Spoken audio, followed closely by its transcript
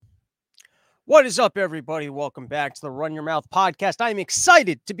What is up, everybody? Welcome back to the Run Your Mouth podcast. I'm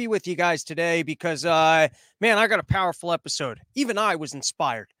excited to be with you guys today because, man, I got a powerful episode. Even I was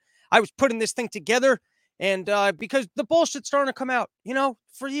inspired. I was putting this thing together, and because the bullshit's starting to come out,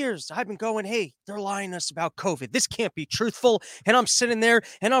 for years I've been going, hey, they're lying to us about COVID. This can't be truthful. And I'm sitting there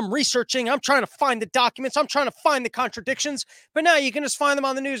and I'm researching. I'm trying to find the documents. I'm trying to find the contradictions. But now you can just find them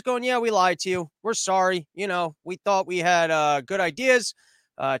on the news going, yeah, we lied to you. We're sorry. We thought we had good ideas.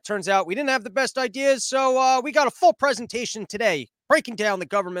 Turns out we didn't have the best ideas, so we got a full presentation today breaking down the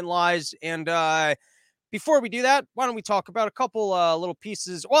government lies. And before we do that, why don't we talk about a couple little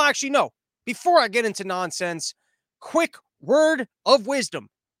pieces? Well, actually, no. Before I get into nonsense, quick word of wisdom.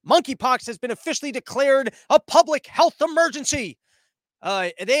 Monkeypox has been officially declared a public health emergency.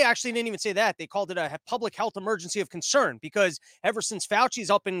 They actually didn't even say that. They called it a public health emergency of concern because ever since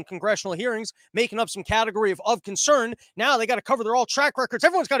Fauci's up in congressional hearings making up some category of concern, now they got to cover their all track records.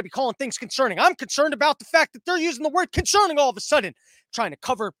 Everyone's got to be calling things concerning. I'm concerned about the fact that they're using the word concerning all of a sudden, trying to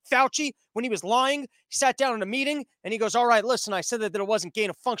cover Fauci when he was lying. He sat down in a meeting and he goes, all right, listen, I said that it wasn't gain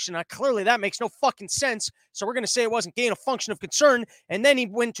of function. Clearly that makes no fucking sense. So we're going to say it wasn't gain of function of concern. And then he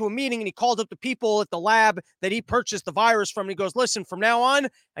went to a meeting and he called up the people at the lab that he purchased the virus from. And he goes, listen, from now on,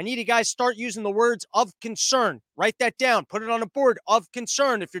 I need you guys start using the words of concern. Write that down. Put it on a board. Of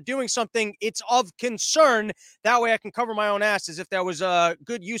concern. If you're doing something, it's of concern. That way I can cover my own ass as if that was a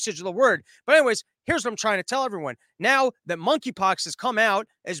good usage of the word. But anyways, here's what I'm trying to tell everyone. Now that monkeypox has come out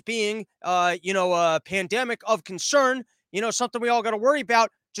as being, a pandemic of concern, something we all got to worry about,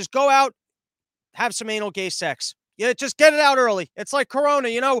 just go out, have some anal gay sex. Yeah, just get it out early. It's like Corona,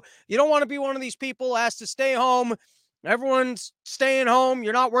 you don't want to be one of these people asked to stay home. Everyone's staying home.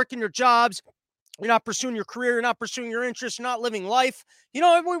 You're not working your jobs. You're not pursuing your career. You're not pursuing your interests. You're not living life.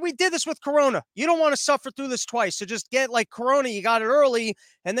 We did this with Corona. You don't want to suffer through this twice. So just get like Corona. You got it early.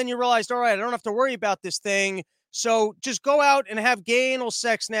 And then you realized, all right, I don't have to worry about this thing. So just go out and have gay anal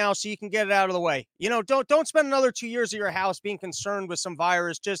sex now so you can get it out of the way. Don't spend another 2 years at your house being concerned with some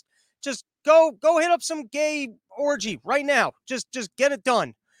virus. Just go hit up some gay orgy right now. Just get it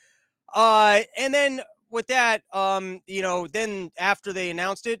done. And then with that, then after they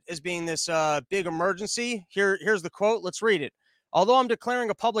announced it as being this big emergency, here's the quote. Let's read it. Although I'm declaring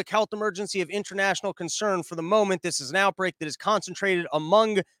a public health emergency of international concern for the moment, this is an outbreak that is concentrated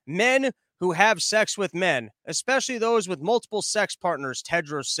among men who have sex with men, especially those with multiple sex partners,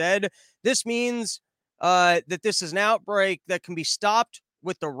 Tedros said. This means that this is an outbreak that can be stopped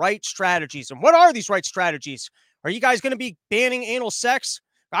with the right strategies. And what are these right strategies? Are you guys going to be banning anal sex?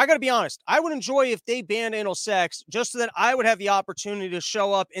 I got to be honest. I would enjoy if they banned anal sex just so that I would have the opportunity to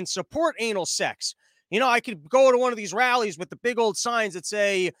show up and support anal sex. I could go to one of these rallies with the big old signs that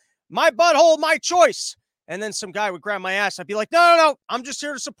say, my butthole, my choice. And then some guy would grab my ass. I'd be like, no. I'm just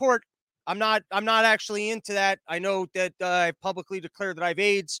here to support. I'm not actually into that. I know that I publicly declared that I have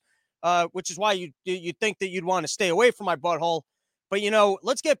AIDS, which is why you'd think that you'd want to stay away from my butthole. But,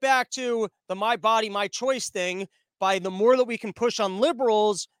 let's get back to the my body, my choice thing. By the more that we can push on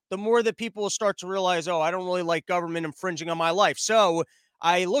liberals, the more that people will start to realize, oh, I don't really like government infringing on my life. So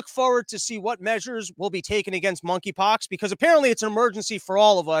I look forward to see what measures will be taken against monkeypox, because apparently it's an emergency for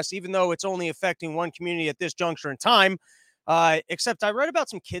all of us, even though it's only affecting one community at this juncture in time. Except I read about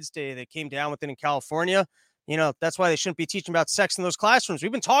some kids today that came down with it in California. That's why they shouldn't be teaching about sex in those classrooms.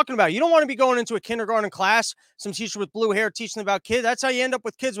 We've been talking about it. You don't want to be going into a kindergarten class, some teacher with blue hair teaching them about kids. That's how you end up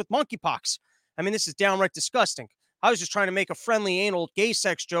with kids with monkeypox. I mean, this is downright disgusting. I was just trying to make a friendly anal gay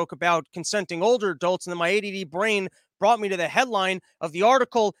sex joke about consenting older adults, and then my ADD brain brought me to the headline of the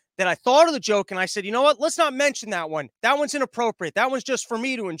article that I thought of the joke, and I said, you know what? Let's not mention that one. That one's inappropriate. That one's just for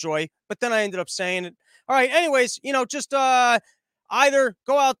me to enjoy. But then I ended up saying it. All right. Anyways, just either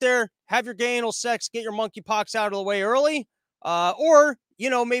go out there, have your gay anal sex, get your monkeypox out of the way early, or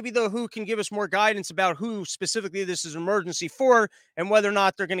maybe the WHO can give us more guidance about who specifically this is an emergency for and whether or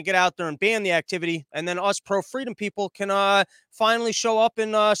not they're going to get out there and ban the activity. And then us pro-freedom people can finally show up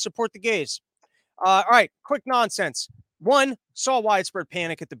and support the gays. All right, quick nonsense. One, saw widespread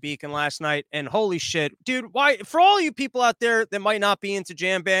panic at the Beacon last night, and holy shit, dude, why, for all you people out there that might not be into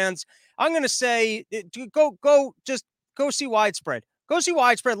jam bands, I'm going to say, just go see Widespread. Go see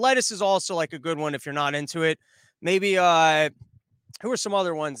Widespread. Lettuce is also like a good one if you're not into it. Maybe, who are some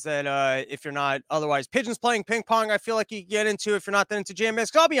other ones that if you're not otherwise? Pigeons playing ping pong, I feel like you can get into if you're not that into jam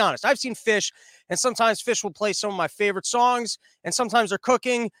bands. Because I'll be honest, I've seen Fish, and sometimes Fish will play some of my favorite songs, and sometimes they're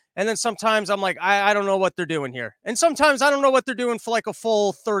cooking, and then sometimes I'm like, I don't know what they're doing here. And sometimes I don't know what they're doing for like a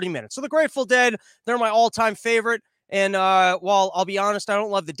full 30 minutes. So the Grateful Dead, they're my all-time favorite. And while I'll be honest, I don't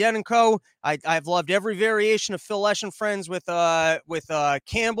love the Den & Co. I've loved every variation of Phil Lesh and Friends with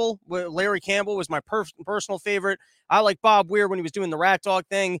Campbell. Larry Campbell was my personal favorite. I like Bob Weir when he was doing the Rat Dog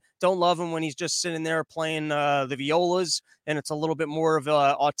thing. Don't love him when he's just sitting there playing the violas, and it's a little bit more of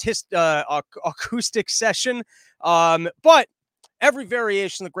a acoustic session. But every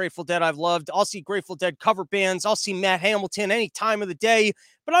variation of the Grateful Dead I've loved. I'll see Grateful Dead cover bands. I'll see Matt Hamilton any time of the day.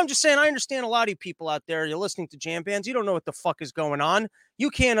 But I'm just saying, I understand a lot of you people out there, you're listening to jam bands. You don't know what the fuck is going on.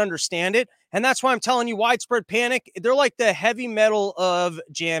 You can't understand it. And that's why I'm telling you, Widespread Panic, they're like the heavy metal of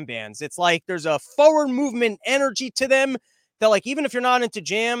jam bands. It's like there's a forward movement energy to them that, like, even if you're not into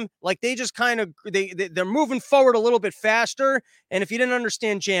jam, like, they just kind of, they're moving forward a little bit faster. And if you didn't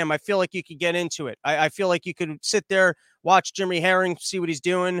understand jam, I feel like you could get into it. I feel like you could sit there, watch Jimmy Herring, see what he's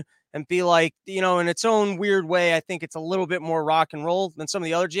doing, and be like, you know, in its own weird way, I think it's a little bit more rock and roll than some of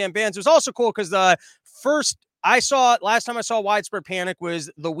the other jam bands. It was also cool because the last time I saw Widespread Panic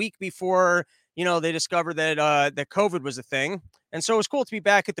was the week before, you know, they discovered that that COVID was a thing. And so it was cool to be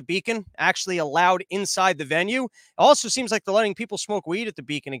back at the Beacon, actually allowed inside the venue. It also seems like they're letting people smoke weed at the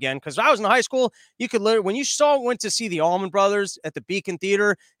Beacon again. Because I was in high school, you could literally, when you went to see the Allman Brothers at the Beacon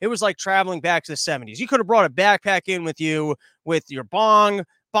Theater, it was like traveling back to the 70s. You could have brought a backpack in with you with your bong,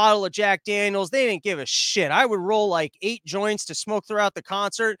 bottle of Jack Daniels. They didn't give a shit. I would roll like 8 joints to smoke throughout the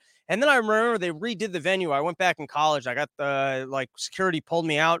concert. And then I remember they redid the venue. I went back in college. I got the security pulled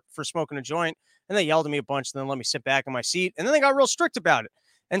me out for smoking a joint. And they yelled at me a bunch and then let me sit back in my seat. And then they got real strict about it.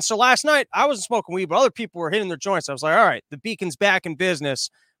 And so last night, I wasn't smoking weed, but other people were hitting their joints. I was like, all right, the Beacon's back in business.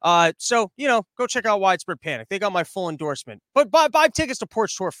 So, you know, go check out Widespread Panic. They got my full endorsement. But buy tickets to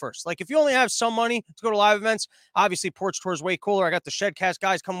Porch Tour first. Like, if you only have some money to go to live events, obviously Porch Tour is way cooler. I got the Shedcast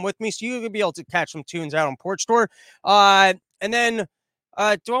guys coming with me, so you're going to be able to catch some tunes out on Porch Tour. And then...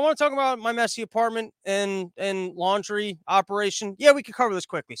 do I want to talk about my messy apartment and laundry operation? Yeah, we could cover this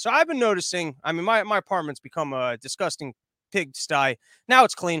quickly. So I've been noticing, I mean, my apartment's become a disgusting pigsty. Now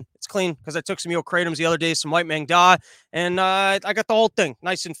it's clean. It's clean because I took some Yo Kratom the other day, some White Mang Da, and I got the whole thing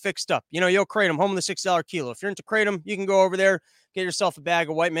nice and fixed up. You know, Yo Kratom, home of the $6 kilo. If you're into Kratom, you can go over there, get yourself a bag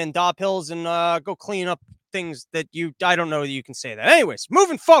of White Mang Da pills, and go clean up things that I don't know that you can say that. Anyways,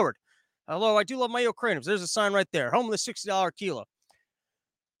 moving forward. Hello, I do love my Yo Kratoms. There's a sign right there, home of the $6 kilo.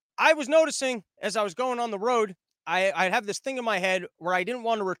 I was noticing as I was going on the road, I have this thing in my head where I didn't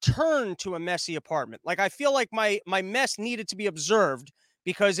want to return to a messy apartment. Like, I feel like my mess needed to be observed,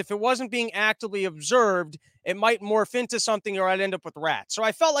 because if it wasn't being actively observed, it might morph into something or I'd end up with rats. So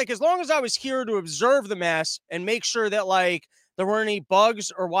I felt like as long as I was here to observe the mess and make sure that, like, there weren't any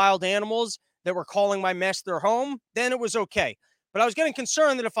bugs or wild animals that were calling my mess their home, then it was okay. But I was getting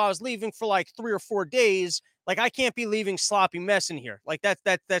concerned that if I was leaving for like 3 or 4 days, like, I can't be leaving sloppy mess in here. Like,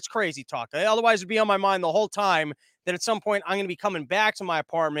 that's crazy talk. Otherwise, it'd be on my mind the whole time that at some point I'm going to be coming back to my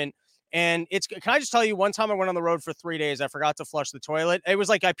apartment. And can I just tell you, one time I went on the road for 3 days. I forgot to flush the toilet. It was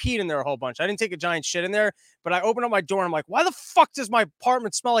like I peed in there a whole bunch. I didn't take a giant shit in there, but I opened up my door and I'm like, why the fuck does my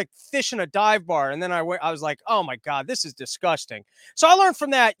apartment smell like fish in a dive bar? And then I was like, oh my God, this is disgusting. So I learned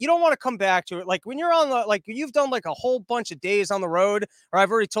from that, you don't want to come back to it. Like, when you're on like you've done like a whole bunch of days on the road, or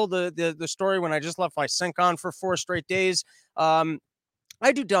I've already told the story when I just left my sink on for 4 straight days.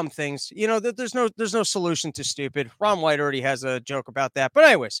 I do dumb things. You know, there's no solution to stupid. Ron White already has a joke about that. But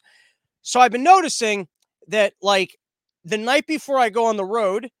anyways, so I've been noticing that, like, the night before I go on the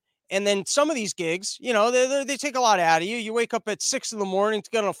road, and then some of these gigs, you know, they take a lot out of you. You wake up at 6 a.m. to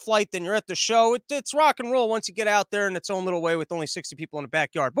get on a flight, then you're at the show. It's rock and roll once you get out there in its own little way with only 60 people in the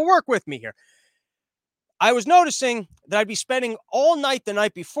backyard. But work with me here. I was noticing that I'd be spending all night the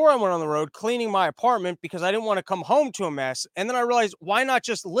night before I went on the road cleaning my apartment because I didn't want to come home to a mess. And then I realized, why not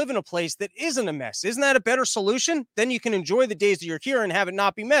just live in a place that isn't a mess? Isn't that a better solution? Then you can enjoy the days that you're here and have it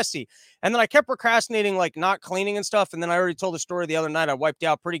not be messy. And then I kept procrastinating, like not cleaning and stuff. And then I already told the story the other night. I wiped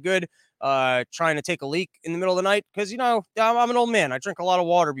out pretty good trying to take a leak in the middle of the night because, you know, I'm an old man. I drink a lot of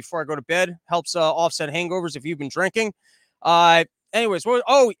water before I go to bed. Helps offset hangovers if you've been drinking. Anyways,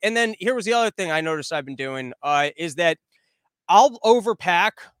 and then here was the other thing I noticed I've been doing is that I'll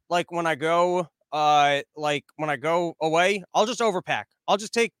overpack. Like, when I go away, I'll just overpack. I'll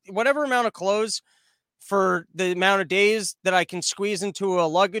just take whatever amount of clothes for the amount of days that I can squeeze into a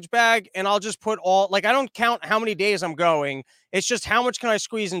luggage bag. And I'll just put I don't count how many days I'm going. It's just how much can I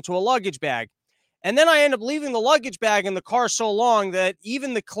squeeze into a luggage bag. And then I end up leaving the luggage bag in the car so long that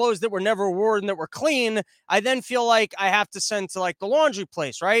even the clothes that were never worn that were clean, I then feel like I have to send to like the laundry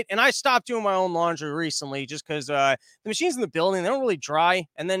place, right? And I stopped doing my own laundry recently just because the machines in the building, they don't really dry.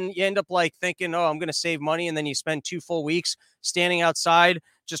 And then you end up like thinking, oh, I'm going to save money. And then you spend 2 full weeks standing outside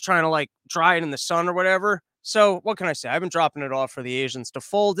just trying to like dry it in the sun or whatever. So what can I say? I've been dropping it off for the Asians to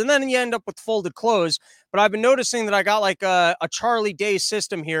fold, and then you end up with folded clothes. But I've been noticing that I got like a Charlie Day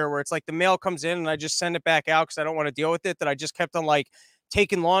system here where it's like the mail comes in and I just send it back out because I don't want to deal with it, that I just kept on like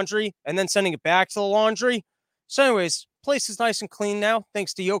taking laundry and then sending it back to the laundry. So anyways, place is nice and clean now,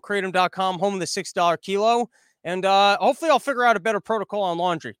 thanks to yokratom.com, home of the $6 kilo. And hopefully I'll figure out a better protocol on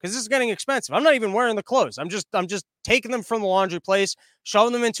laundry because this is getting expensive. I'm not even wearing the clothes. I'm just taking them from the laundry place,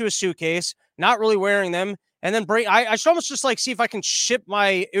 shoving them into a suitcase, not really wearing them, and then bring. I should almost just like see if I can ship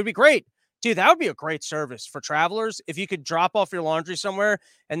my. It would be great, dude. That would be a great service for travelers if you could drop off your laundry somewhere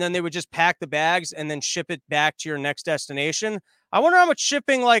and then they would just pack the bags and then ship it back to your next destination. I wonder how much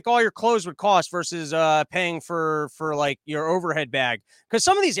shipping like all your clothes would cost versus paying for like your overhead bag. Because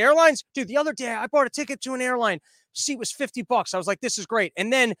some of these airlines, dude, the other day I bought a ticket to an airline. Seat was $50. I was like, this is great.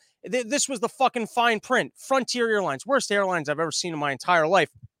 And then this was the fucking fine print. Frontier Airlines, worst airlines I've ever seen in my entire life.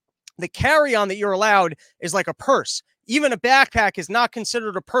 The carry-on that you're allowed is like a purse. Even a backpack is not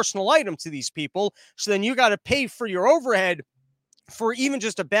considered a personal item to these people. So then you got to pay for your overhead for even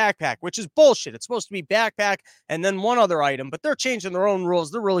just a backpack, which is bullshit. It's supposed to be backpack and then one other item, but they're changing their own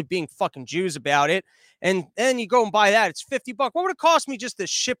rules. They're really being fucking Jews about it. And then you go and buy that. It's $50. What would it cost me just to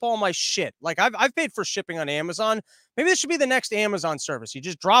ship all my shit? Like I've paid for shipping on Amazon. Maybe this should be the next Amazon service. You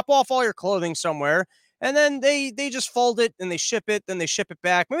just drop off all your clothing somewhere and then they just fold it and they ship it, then they ship it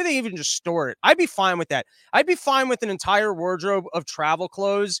back. Maybe they even just store it. I'd be fine with that. I'd be fine with an entire wardrobe of travel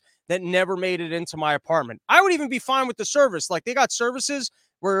clothes that never made it into my apartment. I would even be fine with the service. Like they got services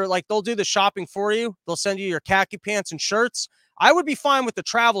where like they'll do the shopping for you. They'll send you your khaki pants and shirts. I would be fine with the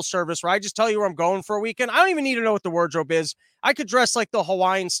travel service where I just tell you where I'm going for a weekend. I don't even need to know what the wardrobe is. I could dress like the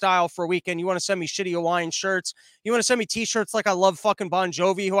Hawaiian style for a weekend. You want to send me shitty Hawaiian shirts? You want to send me t-shirts like I love fucking Bon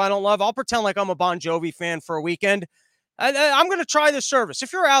Jovi, who I don't love? I'll pretend like I'm a Bon Jovi fan for a weekend. I'm going to try this service.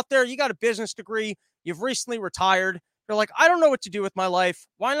 If you're out there, you got a business degree, you've recently retired, you're like, I don't know what to do with my life.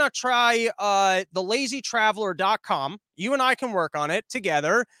 Why not try thelazytraveler.com? You and I can work on it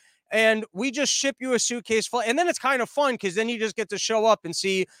together. And we just ship you a suitcase full. And then it's kind of fun because then you just get to show up and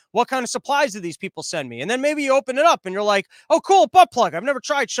see what kind of supplies do these people send me. And then maybe you open it up and you're like, oh, cool, butt plug. I've never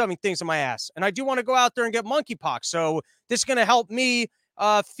tried shoving things in my ass. And I do want to go out there and get monkeypox. So this is going to help me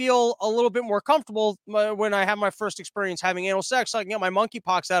feel a little bit more comfortable when I have my first experience having anal sex, so I can get my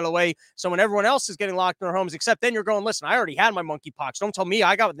monkeypox out of the way. So when everyone else is getting locked in their homes, except then you're going, listen, I already had my monkeypox. Don't tell me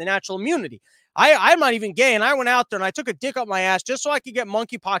I got the natural immunity. I'm not even gay, and I went out there and I took a dick up my ass just so I could get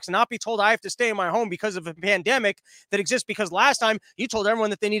monkeypox and not be told I have to stay in my home because of a pandemic that exists. Because last time you told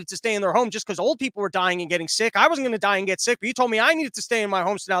everyone that they needed to stay in their home just because old people were dying and getting sick. I wasn't going to die and get sick, but you told me I needed to stay in my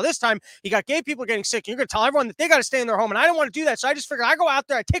home. So now this time you got gay people getting sick, and you're going to tell everyone that they got to stay in their home. And I didn't want to do that, so I just figured I go out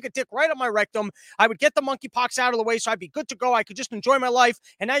there, I take a dick right up my rectum, I would get the monkeypox out of the way, so I'd be good to go. I could just enjoy my life.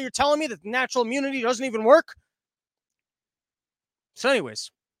 And now you're telling me that the natural immunity doesn't even work? So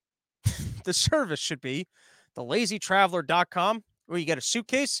anyways, the service should be thelazytraveler.com, where you get a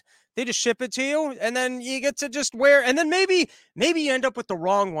suitcase, they just ship it to you, and then you get to just wear, and then maybe you end up with the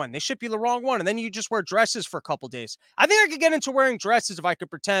wrong one. They ship you the wrong one, and then you just wear dresses for a couple days. I think I could get into wearing dresses if I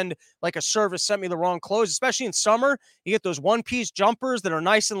could pretend like a service sent me the wrong clothes, especially in summer. You get those one-piece jumpers that are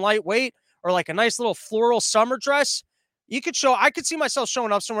nice and lightweight, or like a nice little floral summer dress. I could see myself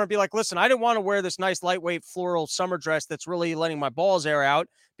showing up somewhere and be like, listen, I didn't want to wear this nice lightweight floral summer dress that's really letting my balls air out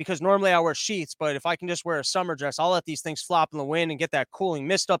because normally I wear sheets, but if I can just wear a summer dress, I'll let these things flop in the wind and get that cooling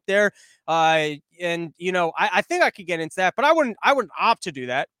mist up there. And you know, I think I could get into that, but I wouldn't opt to do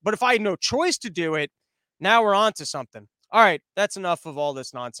that. But if I had no choice to do it, now we're on to something. All right, that's enough of all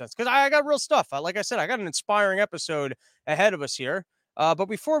this nonsense because I got real stuff. Like I said, I got an inspiring episode ahead of us here. But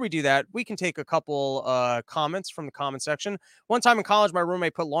before we do that, we can take a couple comments from the comment section. One time in college, my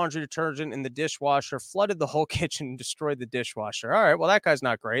roommate put laundry detergent in the dishwasher, flooded the whole kitchen, and destroyed the dishwasher. All right, well, that guy's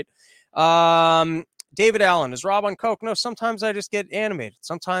not great. David Allen, is Rob on coke? No, sometimes I just get animated.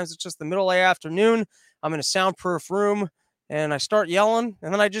 Sometimes it's just the middle of the afternoon. I'm in a soundproof room, and I start yelling,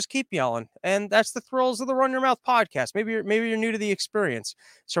 and then I just keep yelling. And that's the thrills of the Run Your Mouth podcast. Maybe you're new to the experience.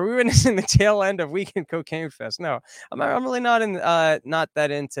 So we're witnessing the tail end of Weekend Cocaine Fest. No, I'm really not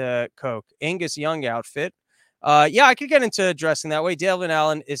that into coke. Angus Young outfit. Yeah, I could get into dressing that way. David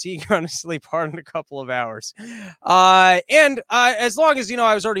Allen, is he going to sleep hard in a couple of hours? And as long as,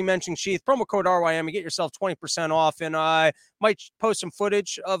 I was already mentioning Sheath, promo code RYM, you get yourself 20% off. And I might post some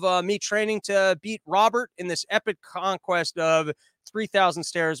footage of me training to beat Robert in this epic conquest of 3,000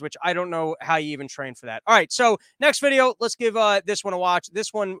 stairs, which I don't know how you even train for that. All right, so next video, let's give this one a watch.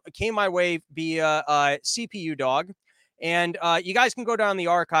 This one came my way via CPU Dog. And you guys can go down the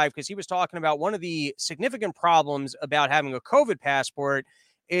archive because he was talking about one of the significant problems about having a COVID passport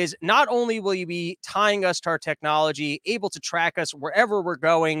is not only will you be tying us to our technology, able to track us wherever we're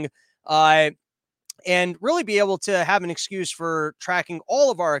going, and really be able to have an excuse for tracking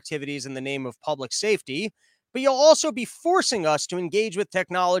all of our activities in the name of public safety, but you'll also be forcing us to engage with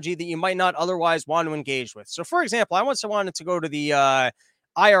technology that you might not otherwise want to engage with. So, for example, I once wanted to go to the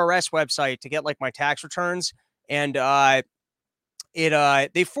IRS website to get like my tax returns, and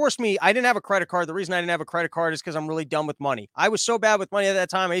they forced me. I didn't have a credit card. The reason I didn't have a credit card is because I'm really dumb with money. I was so bad with money at that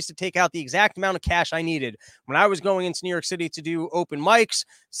time. I used to take out the exact amount of cash I needed when I was going into New York City to do open mics.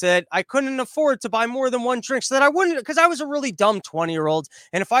 Said I couldn't afford to buy more than one drink, so that I wouldn't, because I was a really dumb 20-year-old.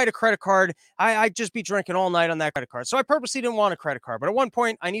 And if I had a credit card, I'd just be drinking all night on that credit card. So I purposely didn't want a credit card. But at one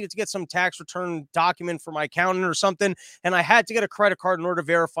point, I needed to get some tax return document for my accountant or something, and I had to get a credit card in order to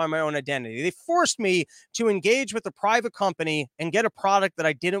verify my own identity. They forced me to engage with a private company and get a product that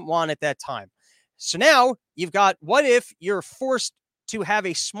I didn't want at that time. So now you've got, what if you're forced to have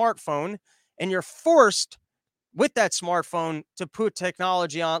a smartphone and you're forced with that smartphone to put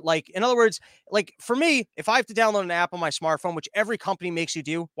technology on? Like, in other words, like for me, if I have to download an app on my smartphone, which every company makes you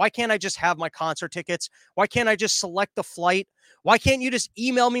do, why can't I just have my concert tickets? Why can't I just select the flight? Why can't you just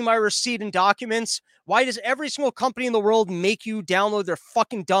email me my receipt and documents? Why does every single company in the world make you download their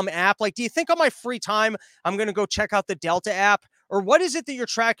fucking dumb app? Like, do you think on my free time, I'm going to go check out the Delta app? Or what is it that you're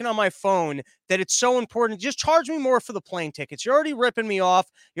tracking on my phone that it's so important? Just charge me more for the plane tickets. You're already ripping me off.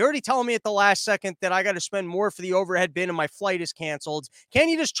 You're already telling me at the last second that I got to spend more for the overhead bin and my flight is canceled. Can't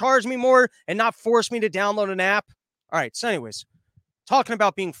you just charge me more and not force me to download an app? All right. So anyways, talking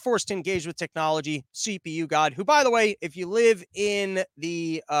about being forced to engage with technology, CPU God, who, by the way, if you live in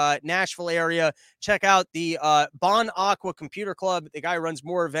the Nashville area, check out the Bon Aqua Computer Club. The guy runs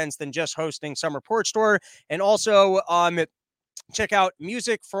more events than just hosting Summer Porch Tour. And also, check out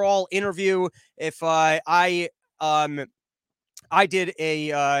Music for All interview. If I did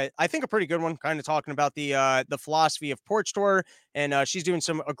I think a pretty good one, kind of talking about the philosophy of Porch Tour, and she's doing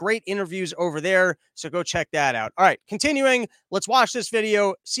some great interviews over there. So go check that out. All right, continuing. Let's watch this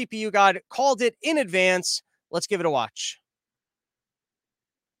video. CPU God called it in advance. Let's give it a watch.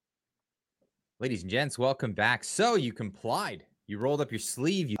 Ladies and gents, welcome back. So you complied. You rolled up your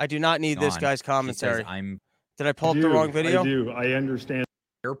sleeve. I do not need this guy's commentary. Did I pull up the wrong video? I do. I understand.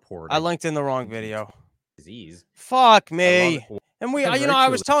 Airport. I linked in the wrong video. Disease. Fuck me. And I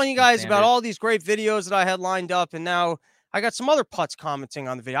was telling you guys standard. about all these great videos that I had lined up, and now I got some other putts commenting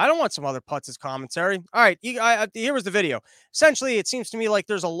on the video. I don't want some other putts as commentary. All right, here was the video. Essentially, it seems to me like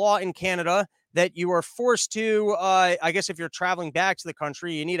there's a law in Canada that you are forced to, I guess if you're traveling back to the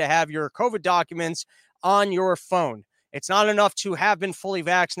country, you need to have your COVID documents on your phone. It's not enough to have been fully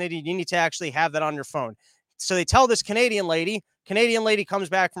vaccinated. You need to actually have that on your phone. So they tell this Canadian lady comes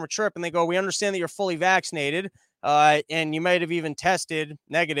back from a trip, and they go, we understand that you're fully vaccinated, and you might have even tested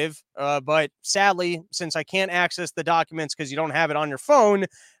negative, but sadly, since I can't access the documents because you don't have it on your phone,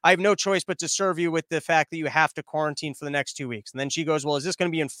 I have no choice but to serve you with the fact that you have to quarantine for the next 2 weeks. And then she goes, well, is this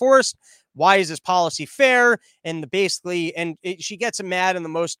going to be enforced? Why is this policy fair? And she gets mad in the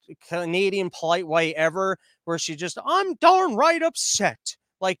most Canadian polite way ever, where she just, I'm darn right upset.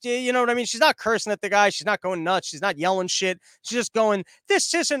 Like, you know what I mean? She's not cursing at the guy. She's not going nuts. She's not yelling shit. She's just going,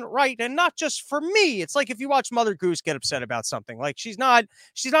 this isn't right. And not just for me. It's like if you watch Mother Goose get upset about something, like she's not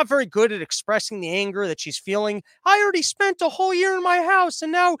very good at expressing the anger that she's feeling. I already spent a whole year in my house,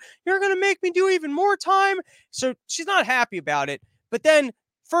 and now you're going to make me do even more time. So she's not happy about it. But then,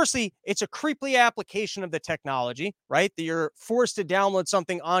 firstly, it's a creepy application of the technology, right? That you're forced to download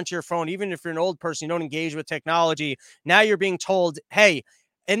something onto your phone. Even if you're an old person, you don't engage with technology. Now you're being told, hey,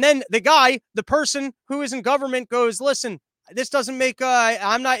 and then the person who is in government goes, listen, this doesn't make,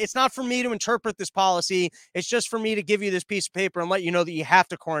 it's not for me to interpret this policy. It's just for me to give you this piece of paper and let you know that you have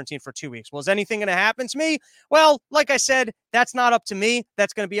to quarantine for 2 weeks. Well, is anything going to happen to me? Well, like I said, that's not up to me.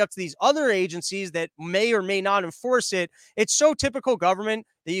 That's going to be up to these other agencies that may or may not enforce it. It's so typical government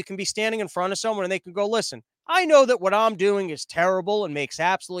that you can be standing in front of someone and they can go, listen, I know that what I'm doing is terrible and makes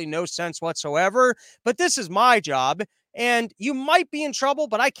absolutely no sense whatsoever, but this is my job. And you might be in trouble,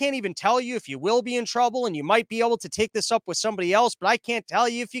 but I can't even tell you if you will be in trouble. And you might be able to take this up with somebody else, but I can't tell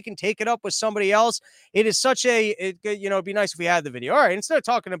you if you can take it up with somebody else. It is it'd be nice if we had the video. All right, instead of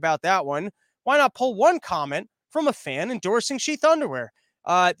talking about that one, why not pull one comment from a fan endorsing Sheath underwear?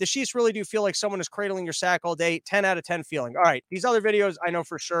 The sheets really do feel like someone is cradling your sack all day. 10 out of 10 feeling. All right, these other videos I know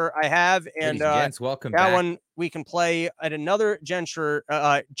for sure I have, and gents, welcome that back. one we can play at another juncture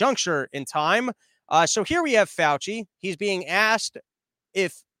in time. So here we have Fauci. He's being asked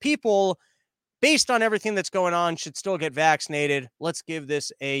if people, based on everything that's going on, should still get vaccinated. Let's give this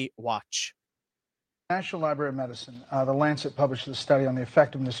a watch. National Library of Medicine, The Lancet published a study on the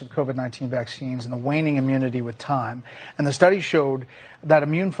effectiveness of COVID-19 vaccines and the waning immunity with time. And the study showed that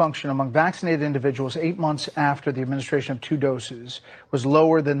immune function among vaccinated individuals 8 months after the administration of 2 doses was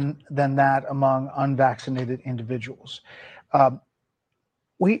lower than that among unvaccinated individuals. I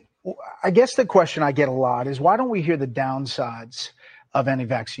guess the question I get a lot is, why don't we hear the downsides of any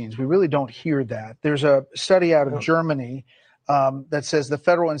vaccines? We really don't hear that. There's a study out of Germany that says the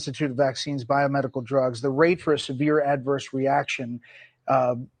Federal Institute of Vaccines, Biomedical Drugs, the rate for a severe adverse reaction,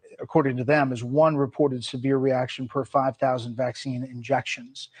 according to them, is 1 reported severe reaction per 5,000 vaccine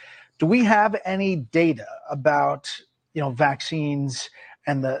injections. Do we have any data about, vaccines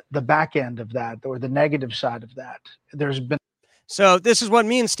and the back end of that, or the negative side of that? So this is what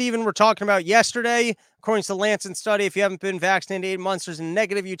me and Steven were talking about yesterday. According to the Lancet study, if you haven't been vaccinated 8 months, there's a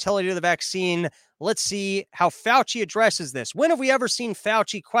negative utility to the vaccine. Let's see how Fauci addresses this. When have we ever seen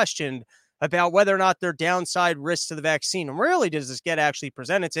Fauci questioned about whether or not there are downside risks to the vaccine? And rarely does this get actually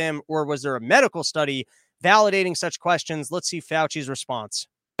presented to him, or was there a medical study validating such questions? Let's see Fauci's response.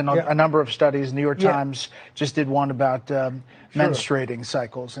 A number of studies. New York Times just did one about menstruating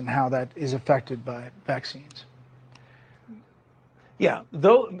cycles and how that is affected by vaccines. Yeah,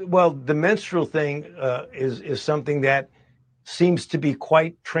 the menstrual thing is something that seems to be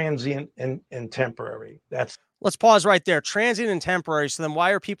quite transient and temporary. Let's pause right there. Transient and temporary. So then why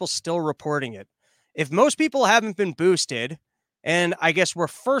are people still reporting it? If most people haven't been boosted, and I guess we're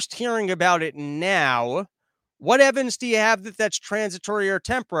first hearing about it now, what evidence do you have that that's transitory or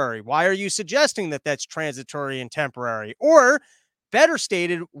temporary? Why are you suggesting that that's transitory and temporary? Or better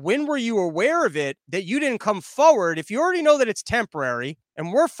stated, when were you aware of it that you didn't come forward? If you already know that it's temporary,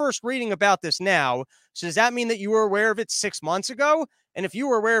 and we're first reading about this now, so does that mean that you were aware of it 6 months ago? And if you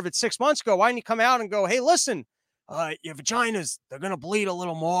were aware of it 6 months ago, why didn't you come out and go, hey, listen, your vaginas, they're going to bleed a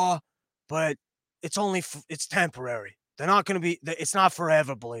little more, but it's temporary. They're not going to be, it's not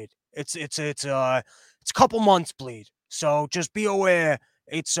forever bleed. It's a couple months bleed. So just be aware.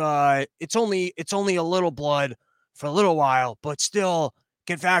 It's only a little blood for a little while, but still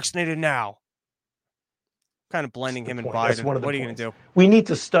get vaccinated now. Kind of blending him and Biden. What are you going to do? We need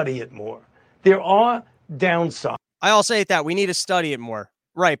to study it more. There are downsides. I'll say that. We need to study it more.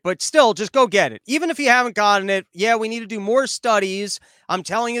 Right. But still, just go get it. Even if you haven't gotten it, we need to do more studies. I'm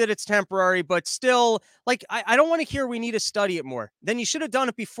telling you that it's temporary, but still, I don't want to hear we need to study it more. Then you should have done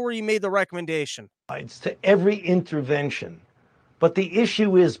it before you made the recommendation. It's to every intervention. But the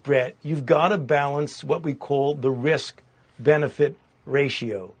issue is, Brett, you've got to balance what we call the risk-benefit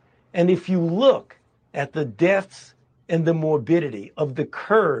ratio. And if you look at the deaths and the morbidity of the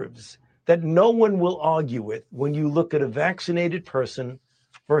curves that no one will argue with when you look at a vaccinated person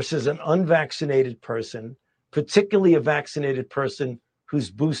versus an unvaccinated person, particularly a vaccinated person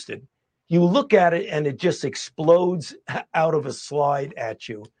who's boosted, you look at it and it just explodes out of a slide at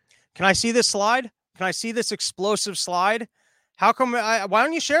you. Can I see this slide? Can I see this explosive slide? How come? Why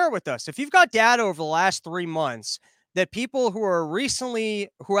don't you share it with us? If you've got data over the last 3 months that people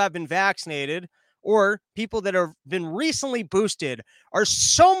who have been vaccinated or people that have been recently boosted are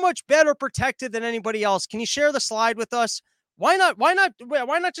so much better protected than anybody else, can you share the slide with us? Why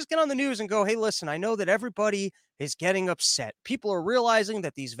not just get on the news and go, hey, listen, I know that everybody is getting upset. People are realizing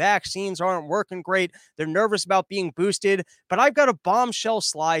that these vaccines aren't working great. They're nervous about being boosted, but I've got a bombshell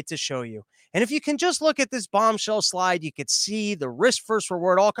slide to show you. And if you can just look at this bombshell slide, you could see the risk versus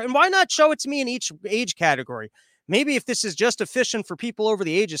reward. And why not show it to me in each age category? Maybe if this is just efficient for people over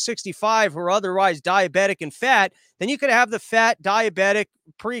the age of 65 who are otherwise diabetic and fat, then you could have the fat, diabetic,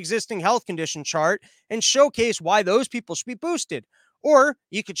 pre-existing health condition chart and showcase why those people should be boosted. Or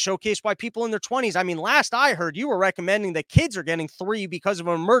you could showcase why people in their 20s. I mean, last I heard, you were recommending that kids are getting 3 because of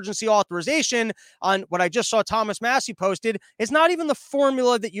an emergency authorization on what I just saw Thomas Massey posted. It's not even the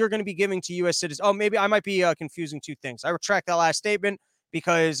formula that you're going to be giving to U.S. citizens. Oh, maybe I might be confusing two things. I retract that last statement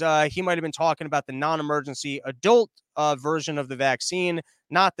because he might have been talking about the non-emergency adult version of the vaccine,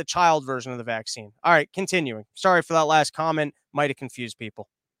 not the child version of the vaccine. All right, continuing. Sorry for that last comment. Might have confused people.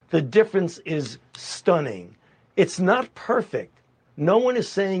 The difference is stunning. It's not perfect. No one is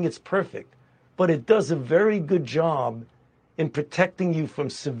saying it's perfect, but it does a very good job in protecting you from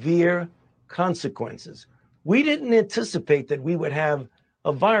severe consequences. We didn't anticipate that we would have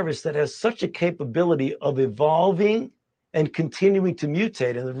a virus that has such a capability of evolving and continuing to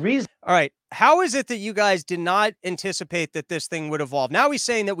mutate. And the reason... All right. How is it that you guys did not anticipate that this thing would evolve? Now he's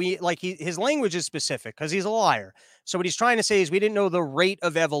saying that his language is specific because he's a liar. So what he's trying to say is we didn't know the rate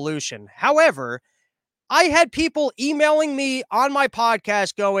of evolution. However, I had people emailing me on my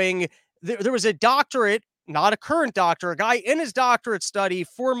podcast going, there was a doctorate not a current doctor, a guy in his doctorate study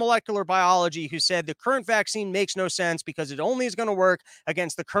for molecular biology who said the current vaccine makes no sense because it only is going to work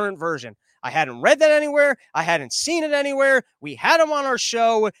against the current version. I hadn't read that anywhere. I hadn't seen it anywhere. We had him on our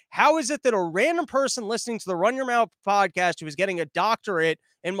show. How is it that a random person listening to the Run Your Mouth podcast who was getting a doctorate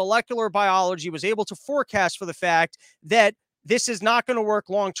in molecular biology was able to forecast for the fact that this is not going to work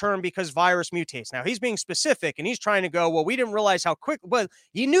long-term because virus mutates? Now, he's being specific and he's trying to go, well, we didn't realize how quick, but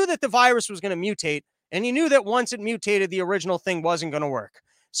you knew that the virus was going to mutate, and you knew that once it mutated, the original thing wasn't going to work.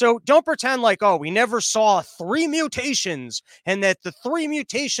 So don't pretend like, oh, we never saw 3 mutations and that the 3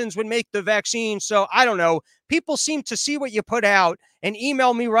 mutations would make the vaccine. So I don't know. People seem to see what you put out and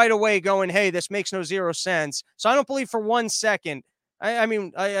email me right away going, hey, this makes no zero sense. So I don't believe for 1 second. I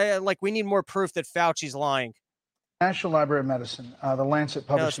mean, we need more proof that Fauci's lying. National Library of Medicine, the Lancet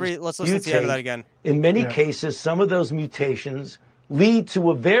publishes. Let's listen to the end of that again. In many cases, some of those mutations lead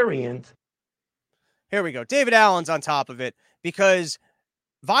to a variant. Here we go. David Allen's on top of it because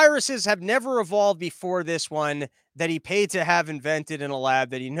viruses have never evolved before this one that he paid to have invented in a lab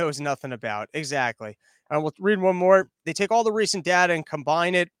that he knows nothing about. Exactly. We'll read one more. They take all the recent data and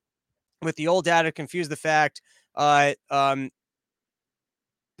combine it with the old data to confuse the fact.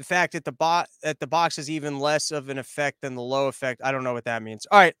 The fact that the box is even less of an effect than the low effect. I don't know what that means.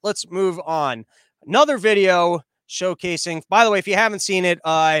 All right, let's move on. Another video showcasing, by the way, if you haven't seen it,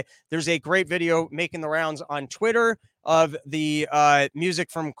 there's a great video making the rounds on Twitter of the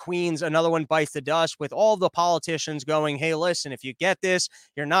music from Queen's Another One Bites the Dust, with all the politicians going, hey, listen, if you get this,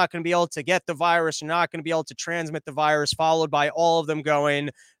 you're not going to be able to get the virus. You're not going to be able to transmit the virus, followed by all of them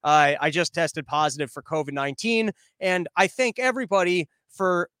going, I just tested positive for COVID-19. And I thank everybody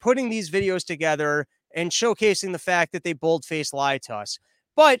for putting these videos together and showcasing the fact that they bold-faced lied to us.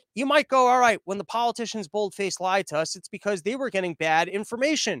 But you might go, all right, when the politicians bold-faced lied to us, it's because they were getting bad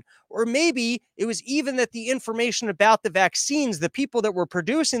information. Or maybe it was even that the information about the vaccines, the people that were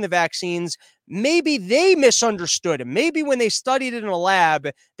producing the vaccines, maybe they misunderstood it. Maybe when they studied it in a lab,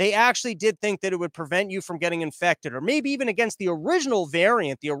 they actually did think that it would prevent you from getting infected. Or maybe even against the original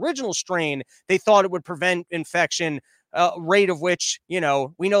variant, the original strain, they thought it would prevent infection. Rate of which, we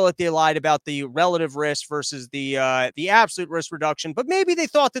know that they lied about the relative risk versus the absolute risk reduction, but maybe they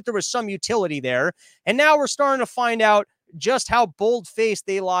thought that there was some utility there. And now we're starting to find out just how bold-faced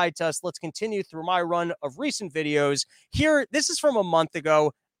they lied to us. Let's continue through my run of recent videos. Here, this is from a month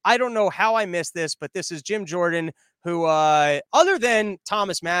ago. I don't know how I missed this, but this is Jim Jordan, who, other than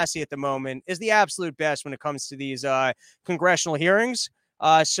Thomas Massie at the moment, is the absolute best when it comes to these congressional hearings.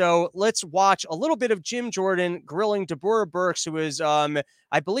 So let's watch a little bit of Jim Jordan grilling Deborah Birx, who is,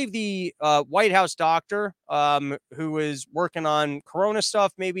 I believe, the White House doctor who is working on corona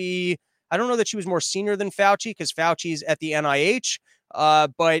stuff. Maybe, I don't know that she was more senior than Fauci because Fauci's at the NIH,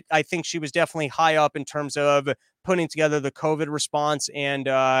 but I think she was definitely high up in terms of putting together the COVID response and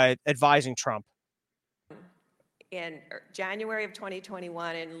advising Trump. In January of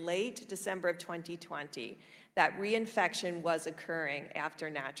 2021 and late December of 2020, that reinfection was occurring after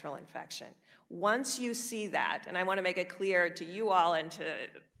natural infection. Once you see that, and I want to make it clear to you all and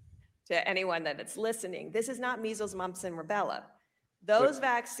to anyone that is listening, this is not measles, mumps, and rubella. Those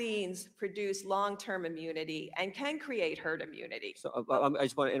vaccines produce long-term immunity and can create herd immunity. So I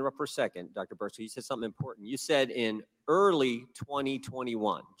just want to interrupt for a second, Dr. Birx. You said something important. You said in early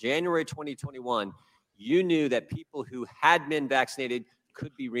 2021, January 2021, you knew that people who had been vaccinated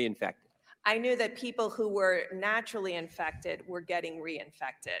could be reinfected. I knew that people who were naturally infected were getting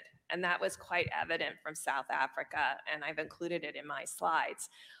reinfected, and that was quite evident from South Africa, and I've included it in my slides.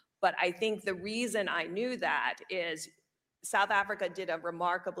 But I think the reason I knew that is South Africa did a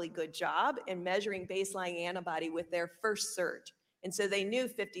remarkably good job in measuring baseline antibody with their first surge. And so they knew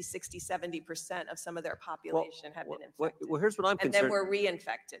 50, 60, 70% of some of their population had been infected. Well, here's what I'm concerned. And then were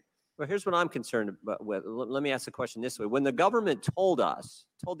reinfected. Well, here's what I'm concerned about with. Let me ask the question this way. When the government told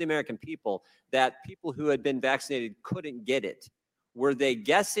the American people that people who had been vaccinated couldn't get it, were they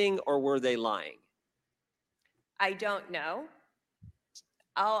guessing or were they lying? I don't know.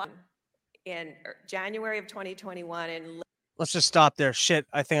 In January of 2021 and let's just stop there. Shit,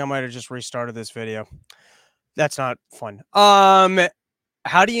 I think I might have just restarted this video. That's not fun.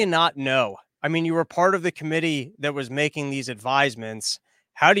 How do you not know? I mean, you were part of the committee that was making these advisements.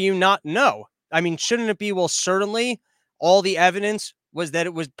 How do you not know? I mean, shouldn't it be, well, certainly all the evidence was that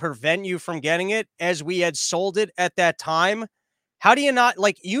it would prevent you from getting it as we had sold it at that time? How do you not,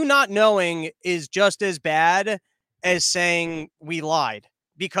 like, you not knowing is just as bad as saying we lied,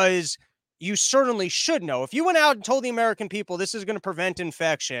 because you certainly should know. If you went out and told the American people this is going to prevent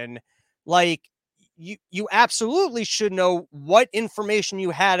infection, like, you absolutely should know what information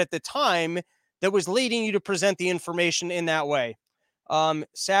you had at the time that was leading you to present the information in that way.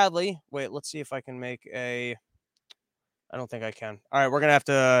 Sadly, wait, let's see if I can make I don't think I can. All right, we're going to have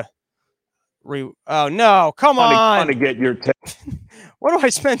to oh no, come on. Trying to get your What do I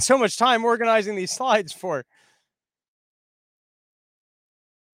spend so much time organizing these slides for?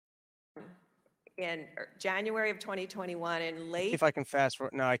 In January of 2021 and late. If I can fast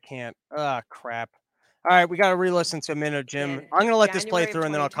forward. No, I can't. Ah, crap. All right, we got to re-listen to a minute, Jim. in I'm going to let this play January of through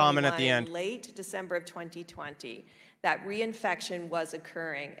and then I'll comment at the 2021 end. and late December of 2020, that reinfection was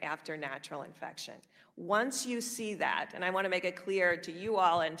occurring after natural infection. Once you see that, and I want to make it clear to you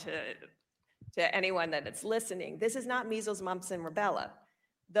all and to anyone that is listening, this is not measles, mumps, and rubella.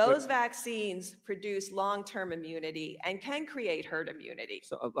 Those vaccines produce long-term immunity and can create herd immunity.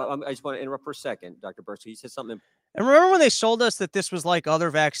 So I just want to interrupt for a second, Dr. Burst. You said something. And remember when they sold us that this was like other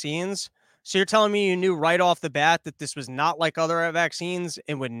vaccines? So you're telling me you knew right off the bat that this was not like other vaccines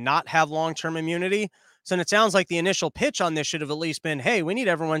and would not have long-term immunity? So it sounds like the initial pitch on this should have at least been, hey, we need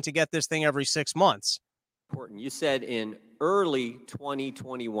everyone to get this thing every 6 months. Important. You said in early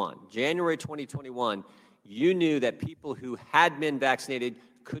 2021, January 2021, you knew that people who had been vaccinated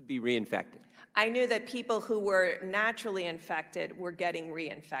could be reinfected. I knew that people who were naturally infected were getting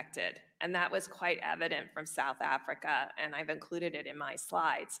reinfected, and that was quite evident from South Africa, and I've included it in my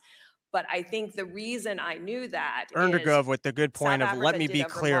slides. But I think the reason I knew that Erndegov with the good point South of let Africa me did be a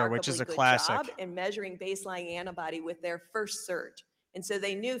clear, which is a remarkably good classic. job in measuring baseline antibody with their first surge. And so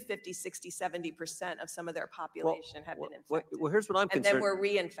they knew 50, 60, 70% of some of their population had been infected. Well, here's what I'm and concerned. then were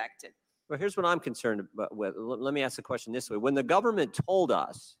reinfected. Well, here's what I'm concerned about with. Let me ask the question this way. When the government told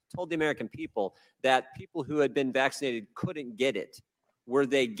the American people that people who had been vaccinated couldn't get it, were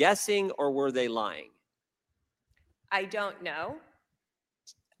they guessing or were they lying? I don't know.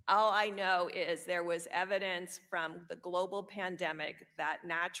 All I know is there was evidence from the global pandemic that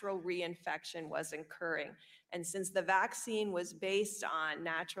natural reinfection was occurring. And since the vaccine was based on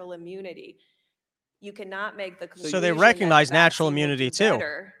natural immunity, you cannot make the conclusion So they that recognize the natural vaccine will immunity do too.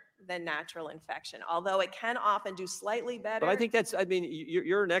 better than natural infection, although it can often do slightly better. But I think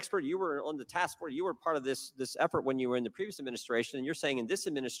you're an expert. You were on the task force. You were part of this effort when you were in the previous administration. And you're saying in this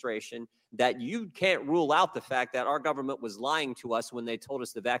administration that you can't rule out the fact that our government was lying to us when they told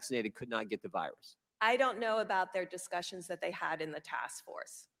us the vaccinated could not get the virus. I don't know about their discussions that they had in the task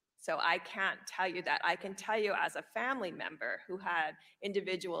force. So I can't tell you that. I can tell you as a family member who had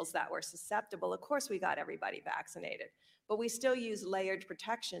individuals that were susceptible, of course we got everybody vaccinated, but we still used layered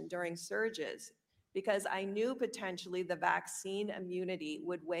protection during surges because I knew potentially the vaccine immunity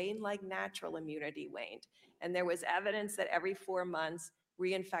would wane like natural immunity waned. And there was evidence that every 4 months,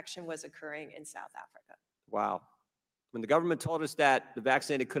 reinfection was occurring in South Africa. Wow. When the government told us that the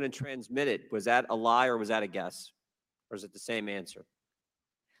vaccinated couldn't transmit it, was that a lie or was that a guess? Or is it the same answer?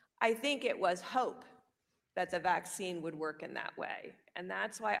 I think it was hope that the vaccine would work in that way. And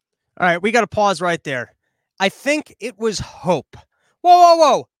that's why. All right, we got to pause right there. I think it was hope.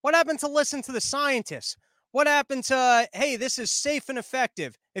 Whoa. What happened to listen to the scientists? What happened to, hey, this is safe and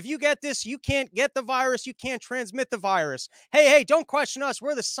effective. If you get this, you can't get the virus. You can't transmit the virus. Hey, don't question us.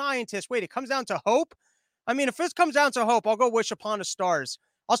 We're the scientists. Wait, it comes down to hope? I mean, if this comes down to hope, I'll go wish upon the stars.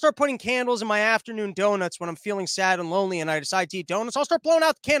 I'll start putting candles in my afternoon donuts when I'm feeling sad and lonely and I decide to eat donuts. I'll start blowing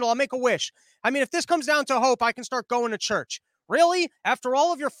out the candle. I'll make a wish. I mean, if this comes down to hope, I can start going to church. Really? After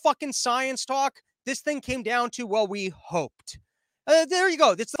all of your fucking science talk, this thing came down to, well, we hoped. There you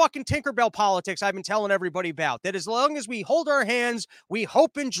go. It's the fucking Tinkerbell politics I've been telling everybody about. That as long as we hold our hands, we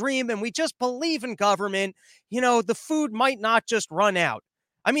hope and dream, and we just believe in government, the food might not just run out.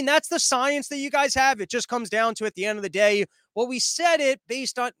 I mean, that's the science that you guys have. It just comes down to, at the end of the day, well, we said it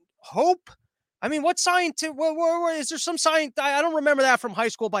based on hope. I mean, what science? Is there some science? I don't remember that from high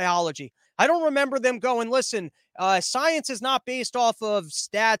school biology. I don't remember them going, listen, science is not based off of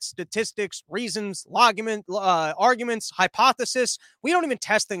stats, statistics, reasons, arguments, hypothesis. We don't even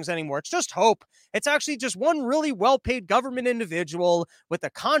test things anymore. It's just hope. It's actually just one really well-paid government individual with a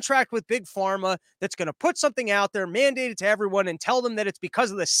contract with Big Pharma that's going to put something out there, mandate it to everyone, and tell them that it's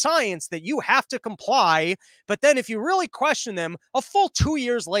because of the science that you have to comply. But then if you really question them, a full 2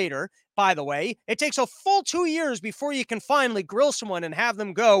 years later, by the way, it takes a full 2 years before you can finally grill someone and have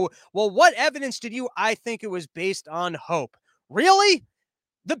them go, well, what evidence did you? I think it was based on hope. Really?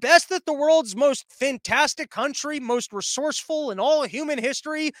 The best that the world's most fantastic country, most resourceful in all human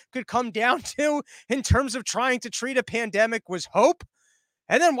history could come down to in terms of trying to treat a pandemic was hope?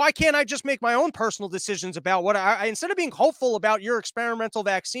 And then why can't I just make my own personal decisions about what instead of being hopeful about your experimental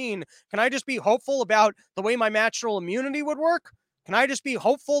vaccine, can I just be hopeful about the way my natural immunity would work? Can I just be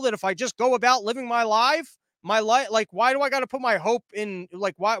hopeful that if I just go about living my life, my life. Like, why do I got to put my hope in?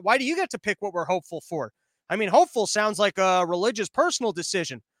 Like, why do you get to pick what we're hopeful for? I mean, hopeful sounds like a religious personal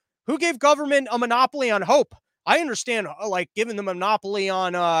decision. Who gave government a monopoly on hope? I understand, like, giving them a monopoly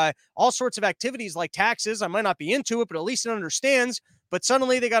on all sorts of activities like taxes. I might not be into it, but at least it understands. But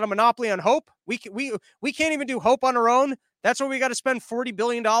suddenly they got a monopoly on hope. We can't even do hope on our own. That's what we got to spend $40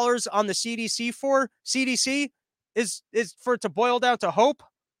 billion on the CDC for. CDC is for it to boil down to hope.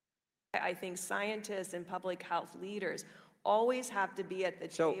 I think scientists and public health leaders always have to be at the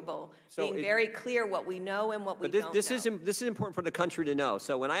table, being very clear what we know and what we don't know. This is important for the country to know.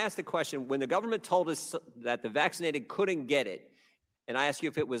 So when I asked the question, when the government told us that the vaccinated couldn't get it, and I asked you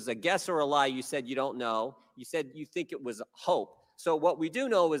if it was a guess or a lie, you said you don't know. You said you think it was hope. So what we do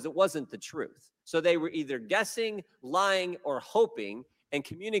know is it wasn't the truth. So they were either guessing, lying, or hoping, and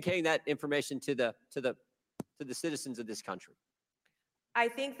communicating that information to the citizens of this country. I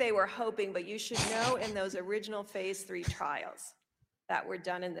think they were hoping, but you should know in those original phase 3 trials that were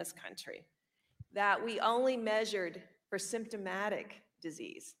done in this country that we only measured for symptomatic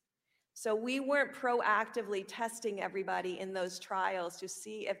disease. So we weren't proactively testing everybody in those trials to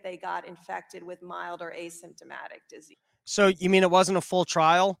see if they got infected with mild or asymptomatic disease. So you mean it wasn't a full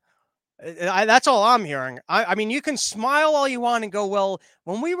trial? That's all I'm hearing. I mean, you can smile all you want and go, well,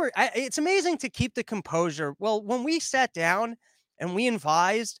 when we were, it's amazing to keep the composure. Well, when we sat down and we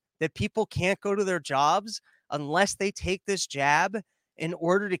advised that people can't go to their jobs unless they take this jab in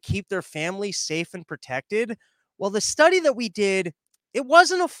order to keep their families safe and protected. Well, the study that we did, it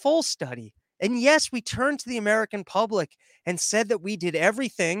wasn't a full study. And yes, we turned to the American public and said that we did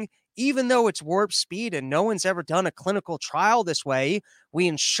everything, even though it's warp speed and no one's ever done a clinical trial this way. We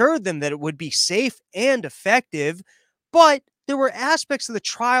ensured them that it would be safe and effective, but there were aspects of the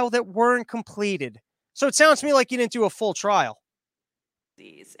trial that weren't completed. So it sounds to me like you didn't do a full trial.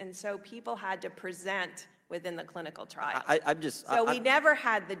 And so people had to present within the clinical trial. We never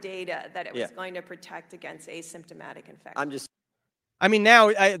had the data that it was going to protect against asymptomatic infection. I mean,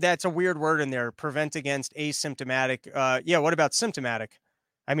 now that's a weird word in there, prevent against asymptomatic. What about symptomatic?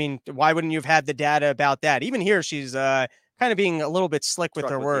 I mean, why wouldn't you have had the data about that? Even here, she's kind of being a little bit slick with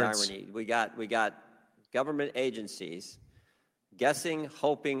her words. The irony. We got government agencies guessing,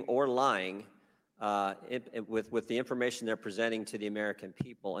 hoping, or lying with the information they're presenting to the American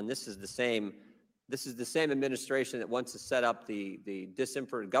people, and this is the same administration that wants to set up the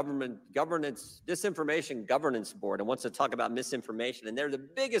disinformation governance board and wants to talk about misinformation, and they're the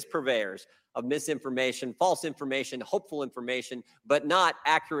biggest purveyors of misinformation, false information, hopeful information, but not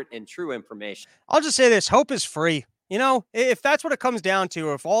accurate and true information. I'll just say this: hope is free. You know, if that's what it comes down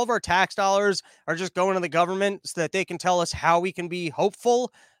to, if all of our tax dollars are just going to the government so that they can tell us how we can be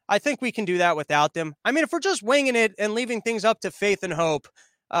hopeful, I think we can do that without them. I mean, if we're just winging it and leaving things up to faith and hope,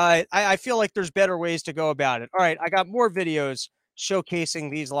 I feel like there's better ways to go about it. All right, I got more videos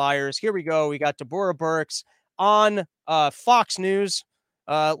showcasing these liars. Here we go. We got Deborah Birx on Fox News.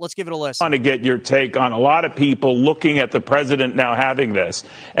 Let's give it a listen. I want to get your take on a lot of people looking at the president now having this,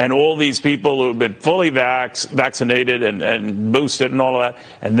 and all these people who have been fully vaccinated and boosted and all of that,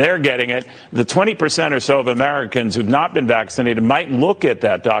 and they're getting it. The 20% or so of Americans who've not been vaccinated might look at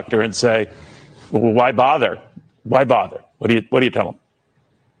that doctor and say, well, why bother? Why bother? What do you tell them?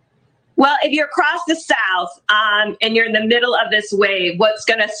 Well, if you're across the South and you're in the middle of this wave, what's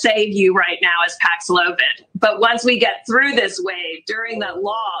going to save you right now is Paxlovid. But once we get through this wave, during the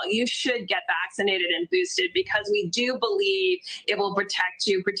law, you should get vaccinated and boosted because we do believe it will protect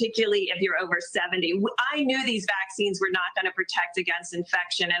you, particularly if you're over 70. I knew these vaccines were not going to protect against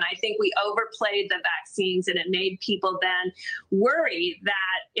infection, and I think we overplayed the vaccines, and it made people then worry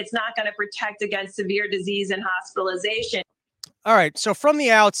that it's not going to protect against severe disease and hospitalization. All right. So from the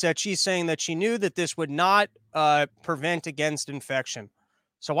outset, she's saying that she knew that this would not prevent against infection.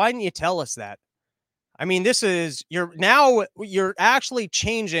 So why didn't you tell us that? I mean, you're actually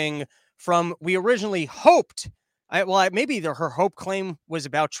changing from we originally hoped. Maybe her hope claim was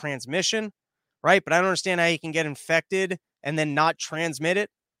about transmission, right? But I don't understand how you can get infected and then not transmit it,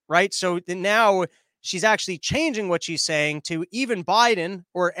 right? So now she's actually changing what she's saying to even Biden,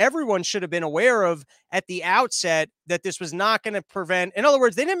 or everyone should have been aware of at the outset that this was not going to prevent. In other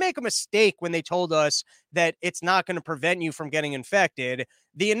words, they didn't make a mistake when they told us that it's not going to prevent you from getting infected.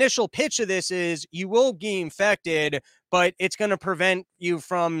 The initial pitch of this is you will be infected, but it's going to prevent you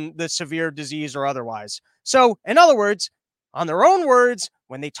from the severe disease or otherwise. So in other words, on their own words,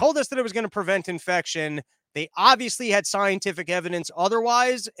 when they told us that it was going to prevent infection, they obviously had scientific evidence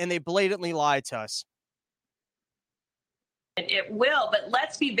otherwise, and they blatantly lied to us. It will, but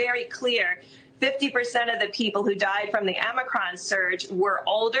let's be very clear. 50% of the people who died from the Omicron surge were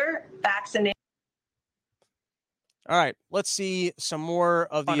older, vaccinated. All right, let's see some more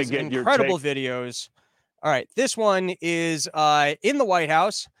of Want to these get your incredible videos. All right, this one is in the White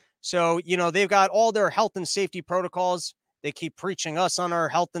House. So, you know, they've got all their health and safety protocols. They keep preaching us on our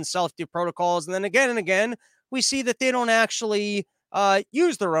health and safety protocols. And then again and again, we see that they don't actually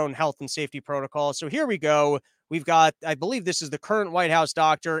use their own health and safety protocols. So here we go. We've got, I believe this is the current White House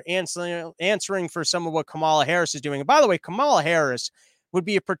doctor answering for some of what Kamala Harris is doing. And by the way, Kamala Harris would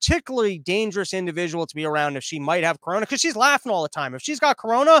be a particularly dangerous individual to be around if she might have corona, because she's laughing all the time. If she's got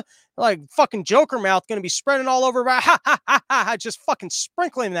corona, like fucking Joker mouth going to be spreading all over, ha, ha, ha, ha, just fucking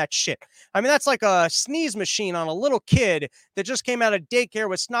sprinkling that shit. I mean, that's like a sneeze machine on a little kid that just came out of daycare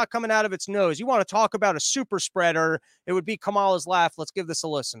with snot coming out of its nose. You want to talk about a super spreader, it would be Kamala's laugh. Let's give this a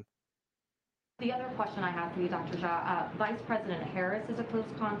listen. The other question I have for you, Dr. Jha, Vice President Harris is a close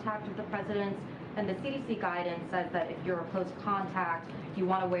contact of the president's, and the CDC guidance says that if you're a close contact, you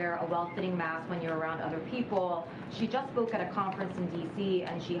want to wear a well-fitting mask when you're around other people. She just spoke at a conference in D.C.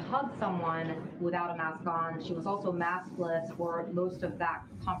 and she hugged someone without a mask on. She was also maskless for most of that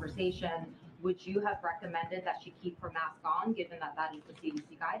conversation. Would you have recommended that she keep her mask on, given that that is the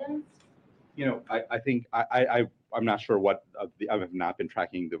CDC guidance? You know, I think I'm not sure what I have not been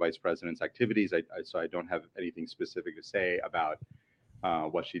tracking the vice president's activities, so I don't have anything specific to say about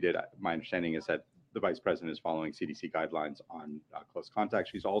what she did. My understanding is that the vice president is following CDC guidelines on close contact.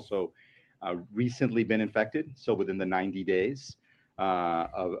 She's also recently been infected, so within the 90 days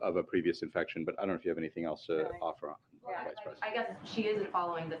of a previous infection. But I don't know if you have anything else to offer on vice president. I guess she is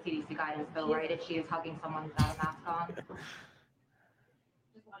following the CDC guidance, though, right? If she is hugging someone without a mask on.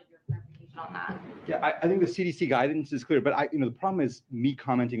 Just wanted your clarification on that. Yeah, I think the CDC guidance is clear, but the problem is me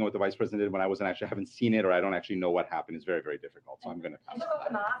commenting on what the vice president did when I haven't seen it, or I don't actually know what happened is very, very difficult. So I'm going to pass. And she took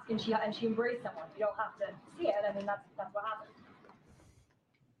the mask and she embraced someone. You don't have to see it. I mean, that's what happened.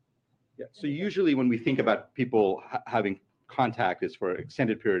 Yeah. So usually when we think about people having contact, it's for an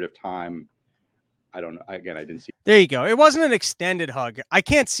extended period of time. I don't know. Again, I didn't see. There you go. It wasn't an extended hug. I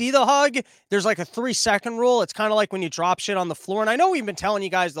can't see the hug. There's like a 3-second rule. It's kind of like when you drop shit on the floor. And I know we've been telling you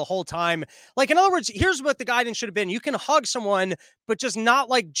guys the whole time. Like, in other words, here's what the guidance should have been. You can hug someone, but just not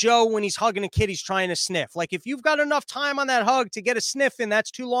like Joe when he's hugging a kid he's trying to sniff. Like, if you've got enough time on that hug to get a sniff in,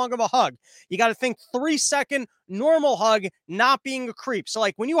 that's too long of a hug. You got to think 3-second normal hug, not being a creep. So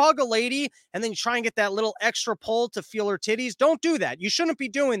like when you hug a lady and then you try and get that little extra pull to feel her titties, don't do that. You shouldn't be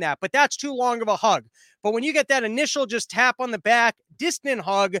doing that, but that's too long of a hug. But when you get that initial just tap on the back, distant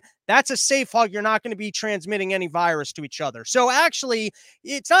hug, that's a safe hug. You're not going to be transmitting any virus to each other. So actually,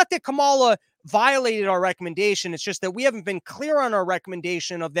 it's not that Kamala violated our recommendation. It's just that we haven't been clear on our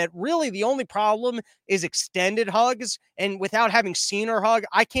recommendation of that. Really, the only problem is extended hugs. And without having seen her hug,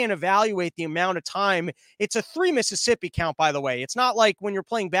 I can't evaluate the amount of time. It's a 3 Mississippi count, by the way. It's not like when you're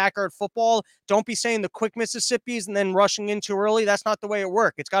playing backyard football, don't be saying the quick Mississippis and then rushing in too early. That's not the way it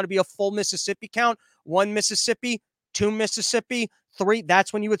works. It's got to be a full Mississippi count. 1 Mississippi, 2 Mississippi, 3,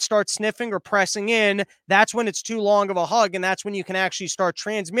 that's when you would start sniffing or pressing in. That's when it's too long of a hug, and that's when you can actually start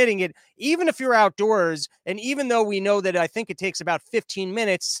transmitting it, even if you're outdoors. And even though we know that I think it takes about 15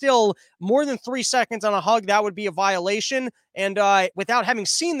 minutes, still more than 3 seconds on a hug, that would be a violation. And without having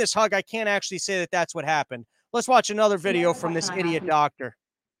seen this hug, I can't actually say that that's what happened. Let's watch another video from this idiot doctor.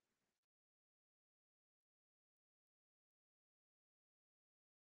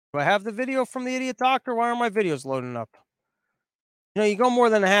 Do I have the video from the idiot doctor? Why are my videos loading up? You know, you go more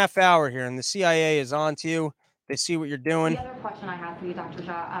than a half hour here, and the CIA is on to you. They see what you're doing. The other question I have for you, Dr.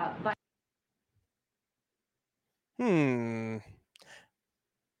 Jha,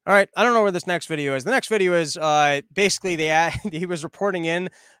 All right, I don't know where this next video is. The next video is basically he was reporting in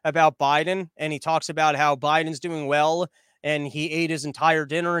about Biden, and he talks about how Biden's doing well, and he ate his entire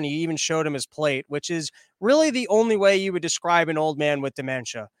dinner, and he even showed him his plate, which is really the only way you would describe an old man with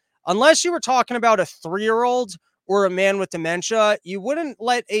dementia. Unless you were talking about a 3-year-old or a man with dementia, you wouldn't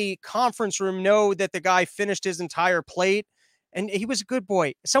let a conference room know that the guy finished his entire plate. And he was a good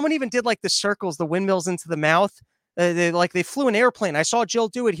boy. Someone even did like the circles, the windmills into the mouth. They flew an airplane. I saw Jill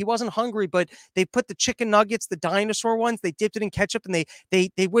do it. He wasn't hungry, but they put the chicken nuggets, the dinosaur ones, they dipped it in ketchup and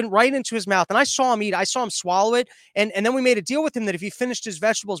they went right into his mouth. And I saw him eat. I saw him swallow it. And then we made a deal with him that if he finished his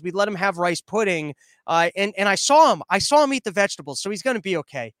vegetables, we'd let him have rice pudding. And I saw him eat the vegetables. So he's going to be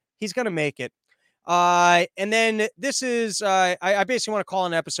okay. He's going to make it. And then this is, I basically want to call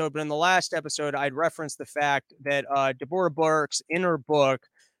an episode, but in the last episode, I'd referenced the fact that Deborah Birx in her book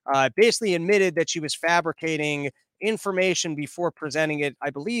basically admitted that she was fabricating information before presenting it, I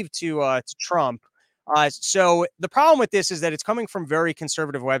believe, to Trump. So the problem with this is that it's coming from very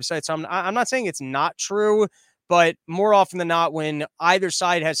conservative websites. I'm not saying it's not true, But more often than not, when either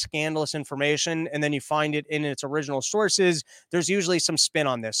side has scandalous information and then you find it in its original sources, there's usually some spin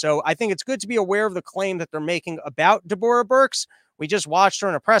on this. So I think it's good to be aware of the claim that they're making about Deborah Birx. We just watched her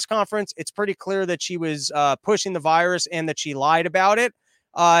in a press conference. It's pretty clear that she was pushing the virus and that she lied about it.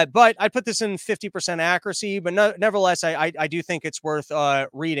 But I put this in 50% accuracy, but nevertheless, I do think it's worth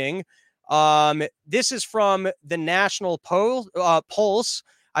reading. This is from the National Pulse.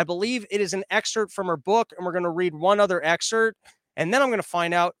 I believe it is an excerpt from her book, and we're going to read one other excerpt, and then I'm going to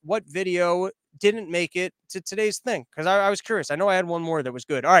find out what video didn't make it to today's thing, because I was curious. I know I had one more that was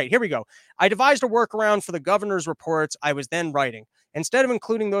good. All right, here we go. I devised a workaround for the governor's reports I was then writing. Instead of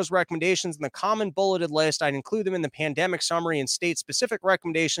including those recommendations in the common bulleted list, I'd include them in the pandemic summary and state-specific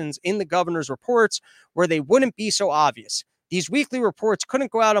recommendations in the governor's reports where they wouldn't be so obvious. These weekly reports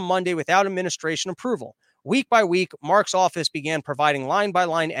couldn't go out on Monday without administration approval. Week by week, Mark's office began providing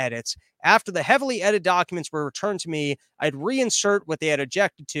line-by-line edits. After the heavily edited documents were returned to me, I'd reinsert what they had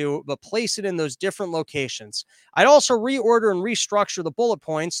objected to, but place it in those different locations. I'd also reorder and restructure the bullet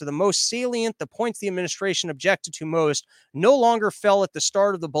points so the most salient, the points the administration objected to most, no longer fell at the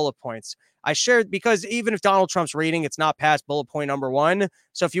start of the bullet points. I shared, because even if Donald Trump's reading, it's not past bullet point number 1.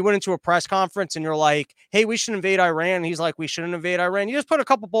 So if you went into a press conference and you're like, hey, we should invade Iran, and he's like, we shouldn't invade Iran, you just put a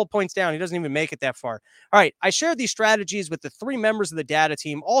couple bullet points down. He doesn't even make it that far. All right. I shared these strategies with the 3 members of the data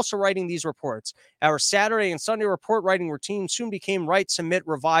team also writing these reports. Our Saturday and Sunday report writing routine soon became write, submit,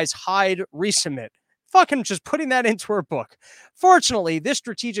 revise, hide, resubmit. Fucking just putting that into her book. Fortunately, this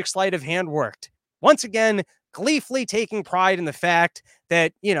strategic sleight of hand worked. Once again, gleefully taking pride in the fact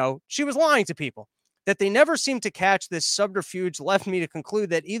that, she was lying to people. That they never seemed to catch this subterfuge left me to conclude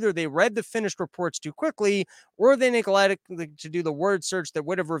that either they read the finished reports too quickly or they neglected to do the word search that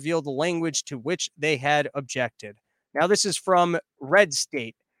would have revealed the language to which they had objected. Now, this is from Red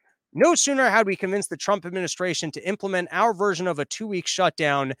State. No sooner had we convinced the Trump administration to implement our version of a 2-week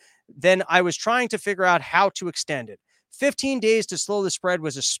shutdown than I was trying to figure out how to extend it. 15 days to slow the spread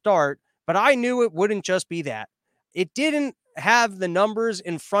was a start, but I knew it wouldn't just be that. It didn't have the numbers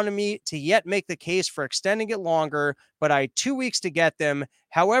in front of me to yet make the case for extending it longer, but I had 2 weeks to get them.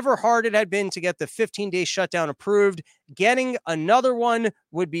 However hard it had been to get the 15-day shutdown approved, getting another one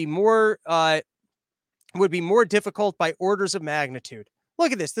would be more difficult by orders of magnitude.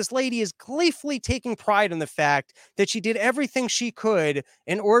 Look at this. This lady is gleefully taking pride in the fact that she did everything she could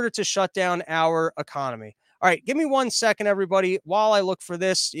in order to shut down our economy. All right, give me 1 second, everybody. While I look for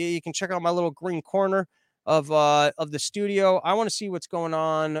this, you can check out my little green corner of the studio. I want to see what's going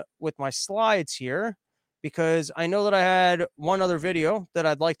on with my slides here, because I know that I had one other video that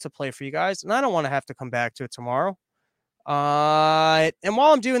I'd like to play for you guys, and I don't want to have to come back to it tomorrow. And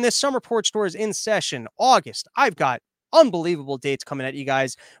while I'm doing this, Summer Porch Tour is in session. August, I've got unbelievable dates coming at you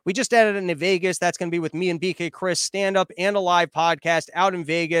guys. We just added into Vegas. That's going to be with me and BK Chris, stand-up and a live podcast out in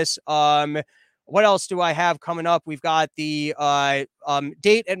Vegas. What else do I have coming up? We've got the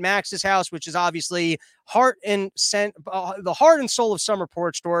date at Max's house, which is obviously the heart and soul of Summer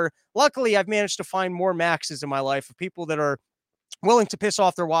Porch Tour. Luckily, I've managed to find more Maxes in my life of people that are willing to piss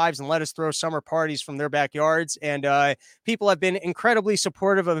off their wives and let us throw summer parties from their backyards. And people have been incredibly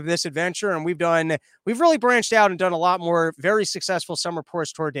supportive of this adventure. And we've really branched out and done a lot more very successful Summer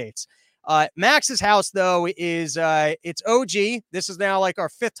Porch Tour dates. Max's house, though, is it's OG. This is now like our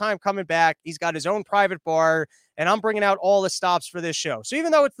 5th time coming back. He's got his own private bar, and I'm bringing out all the stops for this show. So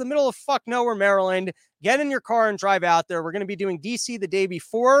even though it's the middle of fuck nowhere, Maryland, get in your car and drive out there. We're going to be doing DC the day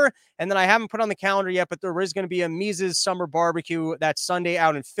before, and then I haven't put on the calendar yet, but there is going to be a Mises Summer Barbecue that Sunday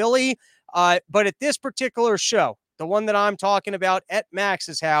out in Philly. But at this particular show, the one that I'm talking about at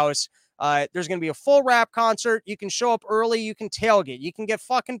Max's house, there's going to be a full rap concert. You can show up early. You can tailgate. You can get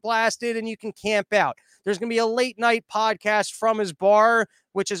fucking blasted, and you can camp out. There's going to be a late night podcast from his bar,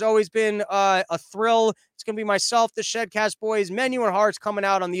 which has always been a thrill. It's going to be myself, the Shedcast boys, Menu and Hearts coming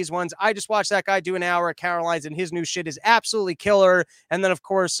out on these ones. I just watched that guy do an hour at Caroline's, and his new shit is absolutely killer. And then, of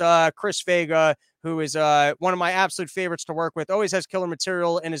course, Chris Vega, who is one of my absolute favorites to work with, always has killer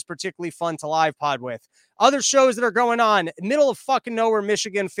material and is particularly fun to live pod with. Other shows that are going on, middle of fucking nowhere,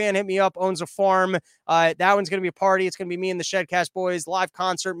 Michigan, fan hit me up, owns a farm. That one's going to be a party. It's going to be me and the Shedcast boys, live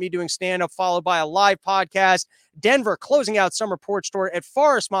concert, me doing stand-up, followed by a live podcast. Denver closing out Summer Porch Tour at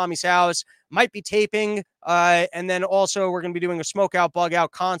Forest Mommy's house. Might be taping. And then also we're going to be doing a smoke out, bug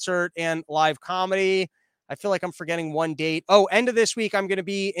out concert and live comedy. I feel like I'm forgetting one date. Oh, end of this week, I'm going to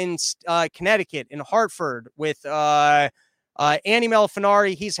be in Connecticut, in Hartford, with Andy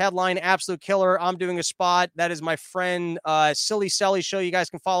Melifinari, he's headline Absolute Killer. I'm doing a spot. That is my friend Silly Selly Show. You guys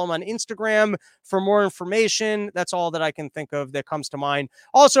can follow him on Instagram for more information. That's all that I can think of that comes to mind.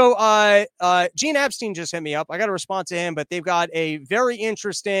 Also, Gene Epstein just hit me up. I got to respond to him, but they've got a very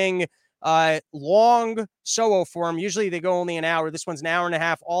interesting long SOO forum. Usually they go only an hour. This one's an hour and a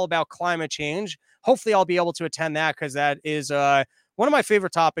half, all about climate change. Hopefully I'll be able to attend that because that is one of my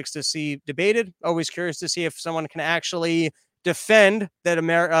favorite topics to see debated. Always curious to see if someone can actually defend that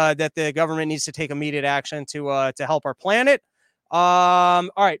that the government needs to take immediate action to help our planet. All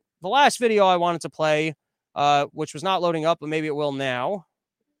right, the last video I wanted to play, which was not loading up, but maybe it will now.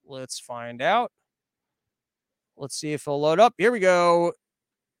 Let's find out. Let's see if it'll load up. Here we go.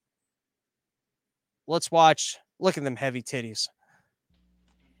 Let's watch. Look at them heavy titties.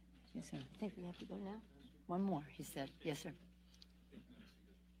 Yes, sir. I think we have to go now. One more, he said. Yes, sir.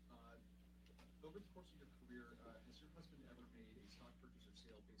 Over the course of your career, has your husband ever made a stock purchase or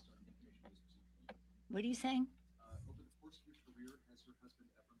sale based on information he was received? What are you saying? Over the course of your career, has your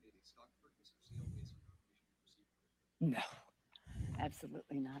husband ever made a stock purchase or sale based on information he received? No,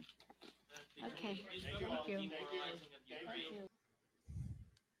 absolutely not. Okay, thank you.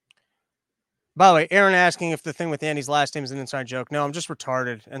 By the way, Aaron asking if the thing with Andy's last name is an inside joke. No, I'm just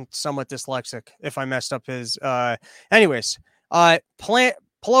retarded and somewhat dyslexic if I messed up his. Anyways,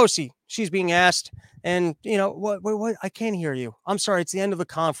 Pelosi, she's being asked, and you know what? I can't hear you. I'm sorry. It's the end of the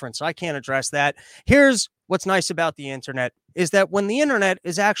conference, so I can't address that. Here's what's nice about the internet is that when the internet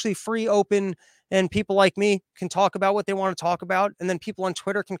is actually free, open, and people like me can talk about what they want to talk about, and then people on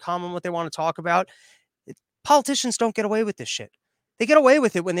Twitter can comment what they want to talk about. Politicians don't get away with this shit. They get away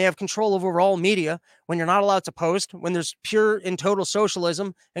with it when they have control over all media, when you're not allowed to post, when there's pure and total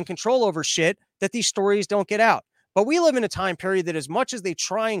socialism and control over shit, that these stories don't get out. But we live in a time period that as much as they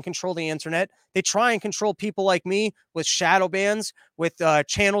try and control the internet, they try and control people like me with shadow bans, with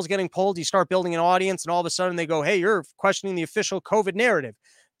channels getting pulled. You start building an audience and all of a sudden they go, hey, you're questioning the official COVID narrative.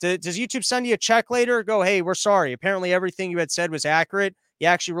 Does YouTube send you a check later? Go, hey, we're sorry. Apparently everything you had said was accurate. You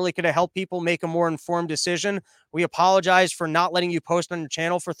actually really could have helped people make a more informed decision. We apologize for not letting you post on your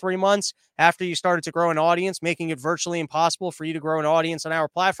channel for 3 months after you started to grow an audience, making it virtually impossible for you to grow an audience on our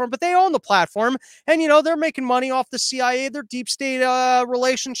platform. But they own the platform, and, you know, they're making money off the CIA, their deep state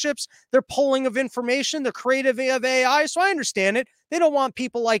relationships, their pulling of information, their creative of AI. So I understand it. They don't want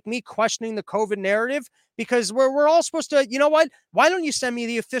people like me questioning the COVID narrative because we're all supposed to, you know what? Why don't you send me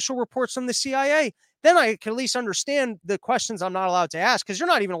the official reports from the CIA? Then I can at least understand the questions I'm not allowed to ask because you're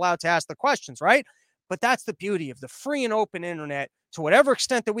not even allowed to ask the questions, right? But that's the beauty of the free and open internet. To whatever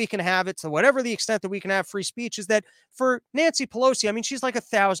extent that we can have it, to whatever the extent that we can have free speech, is that for Nancy Pelosi, I mean, she's like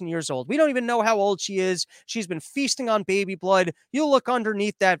 1,000 years old. We don't even know how old she is. She's been feasting on baby blood. You look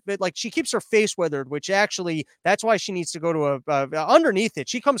underneath that, like she keeps her face withered, which actually, that's why she needs to go to underneath it.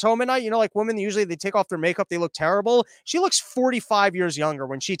 She comes home at night, you know, like women, usually they take off their makeup, they look terrible. She looks 45 years younger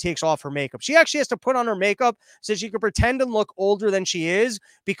when she takes off her makeup. She actually has to put on her makeup so she can pretend and look older than she is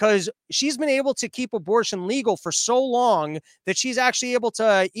because she's been able to keep abortion legal for so long that she's actually able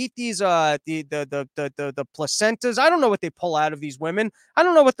to eat these the placentas. I don't know what they pull out of these women. I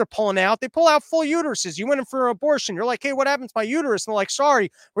don't know what they're pulling out. They pull out full uteruses. You went in for an abortion. You're like, hey, what happened to my uterus? And they're like,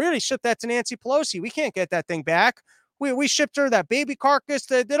 sorry, we already shipped that to Nancy Pelosi. We can't get that thing back. We shipped her that baby carcass.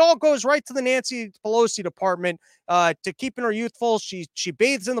 That all goes right to the Nancy Pelosi department to keeping her youthful. She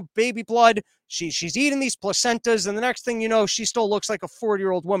bathes in the baby blood. She's eating these placentas, and the next thing you know, she still looks like a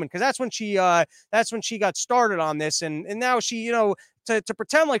 40-year-old woman because that's when she got started on this, and now she, you know, to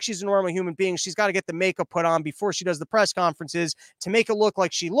pretend like she's a normal human being, she's got to get the makeup put on before she does the press conferences to make it look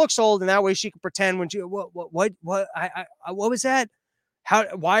like she looks old, and that way she can pretend when she what was that?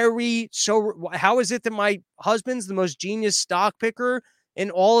 Why are we so, how is it that my husband's the most genius stock picker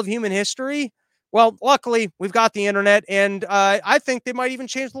in all of human history? Well, luckily we've got the internet, and I think they might even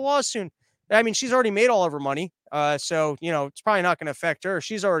change the laws soon. I mean, she's already made all of her money. So, you know, it's probably not going to affect her.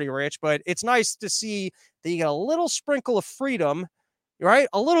 She's already rich, but it's nice to see that you get a little sprinkle of freedom, right?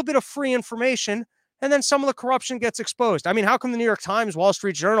 A little bit of free information, and then some of the corruption gets exposed. I mean, how come the New York Times, Wall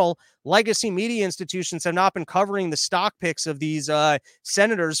Street Journal, legacy media institutions have not been covering the stock picks of these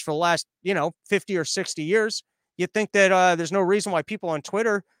senators for the last, 50 or 60 years? You'd think that there's no reason why people on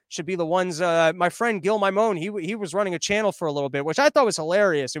Twitter should be the ones. My friend Gil Maimone, he was running a channel for a little bit, which I thought was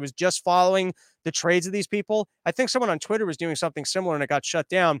hilarious. It was just following the trades of these people. I think someone on Twitter was doing something similar and it got shut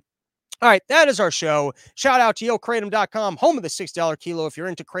down. All right, that is our show. Shout out to YoKratom.com, home of the $6 kilo. If you're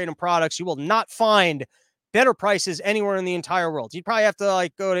into Kratom products, you will not find better prices anywhere in the entire world. You'd probably have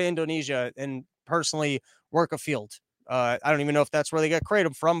to go to Indonesia and personally work a field I don't even know if that's where they get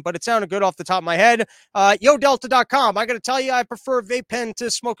kratom from, but it sounded good off the top of my head. YoDelta.com. I got to tell you, I prefer vape pen to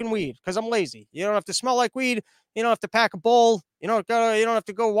smoking weed because I'm lazy. You don't have to smell like weed. You don't have to pack a bowl. You don't have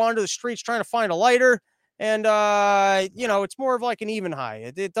to go wander the streets trying to find a lighter. And, it's more of like an even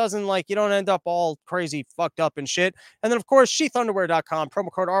high. It doesn't you don't end up all crazy fucked up and shit. And then, of course, sheathunderwear.com,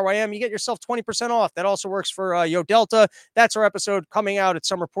 promo code RYM. You get yourself 20% off. That also works for Yo Delta. That's our episode coming out at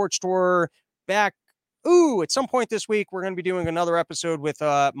some report store back. At some point this week, we're going to be doing another episode with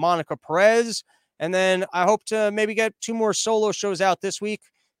Monica Perez. And then I hope to maybe get 2 more solo shows out this week.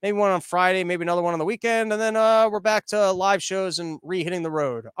 Maybe one on Friday, maybe another one on the weekend. And then we're back to live shows and re-hitting the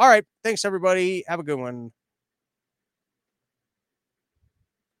road. All right. Thanks, everybody. Have a good one.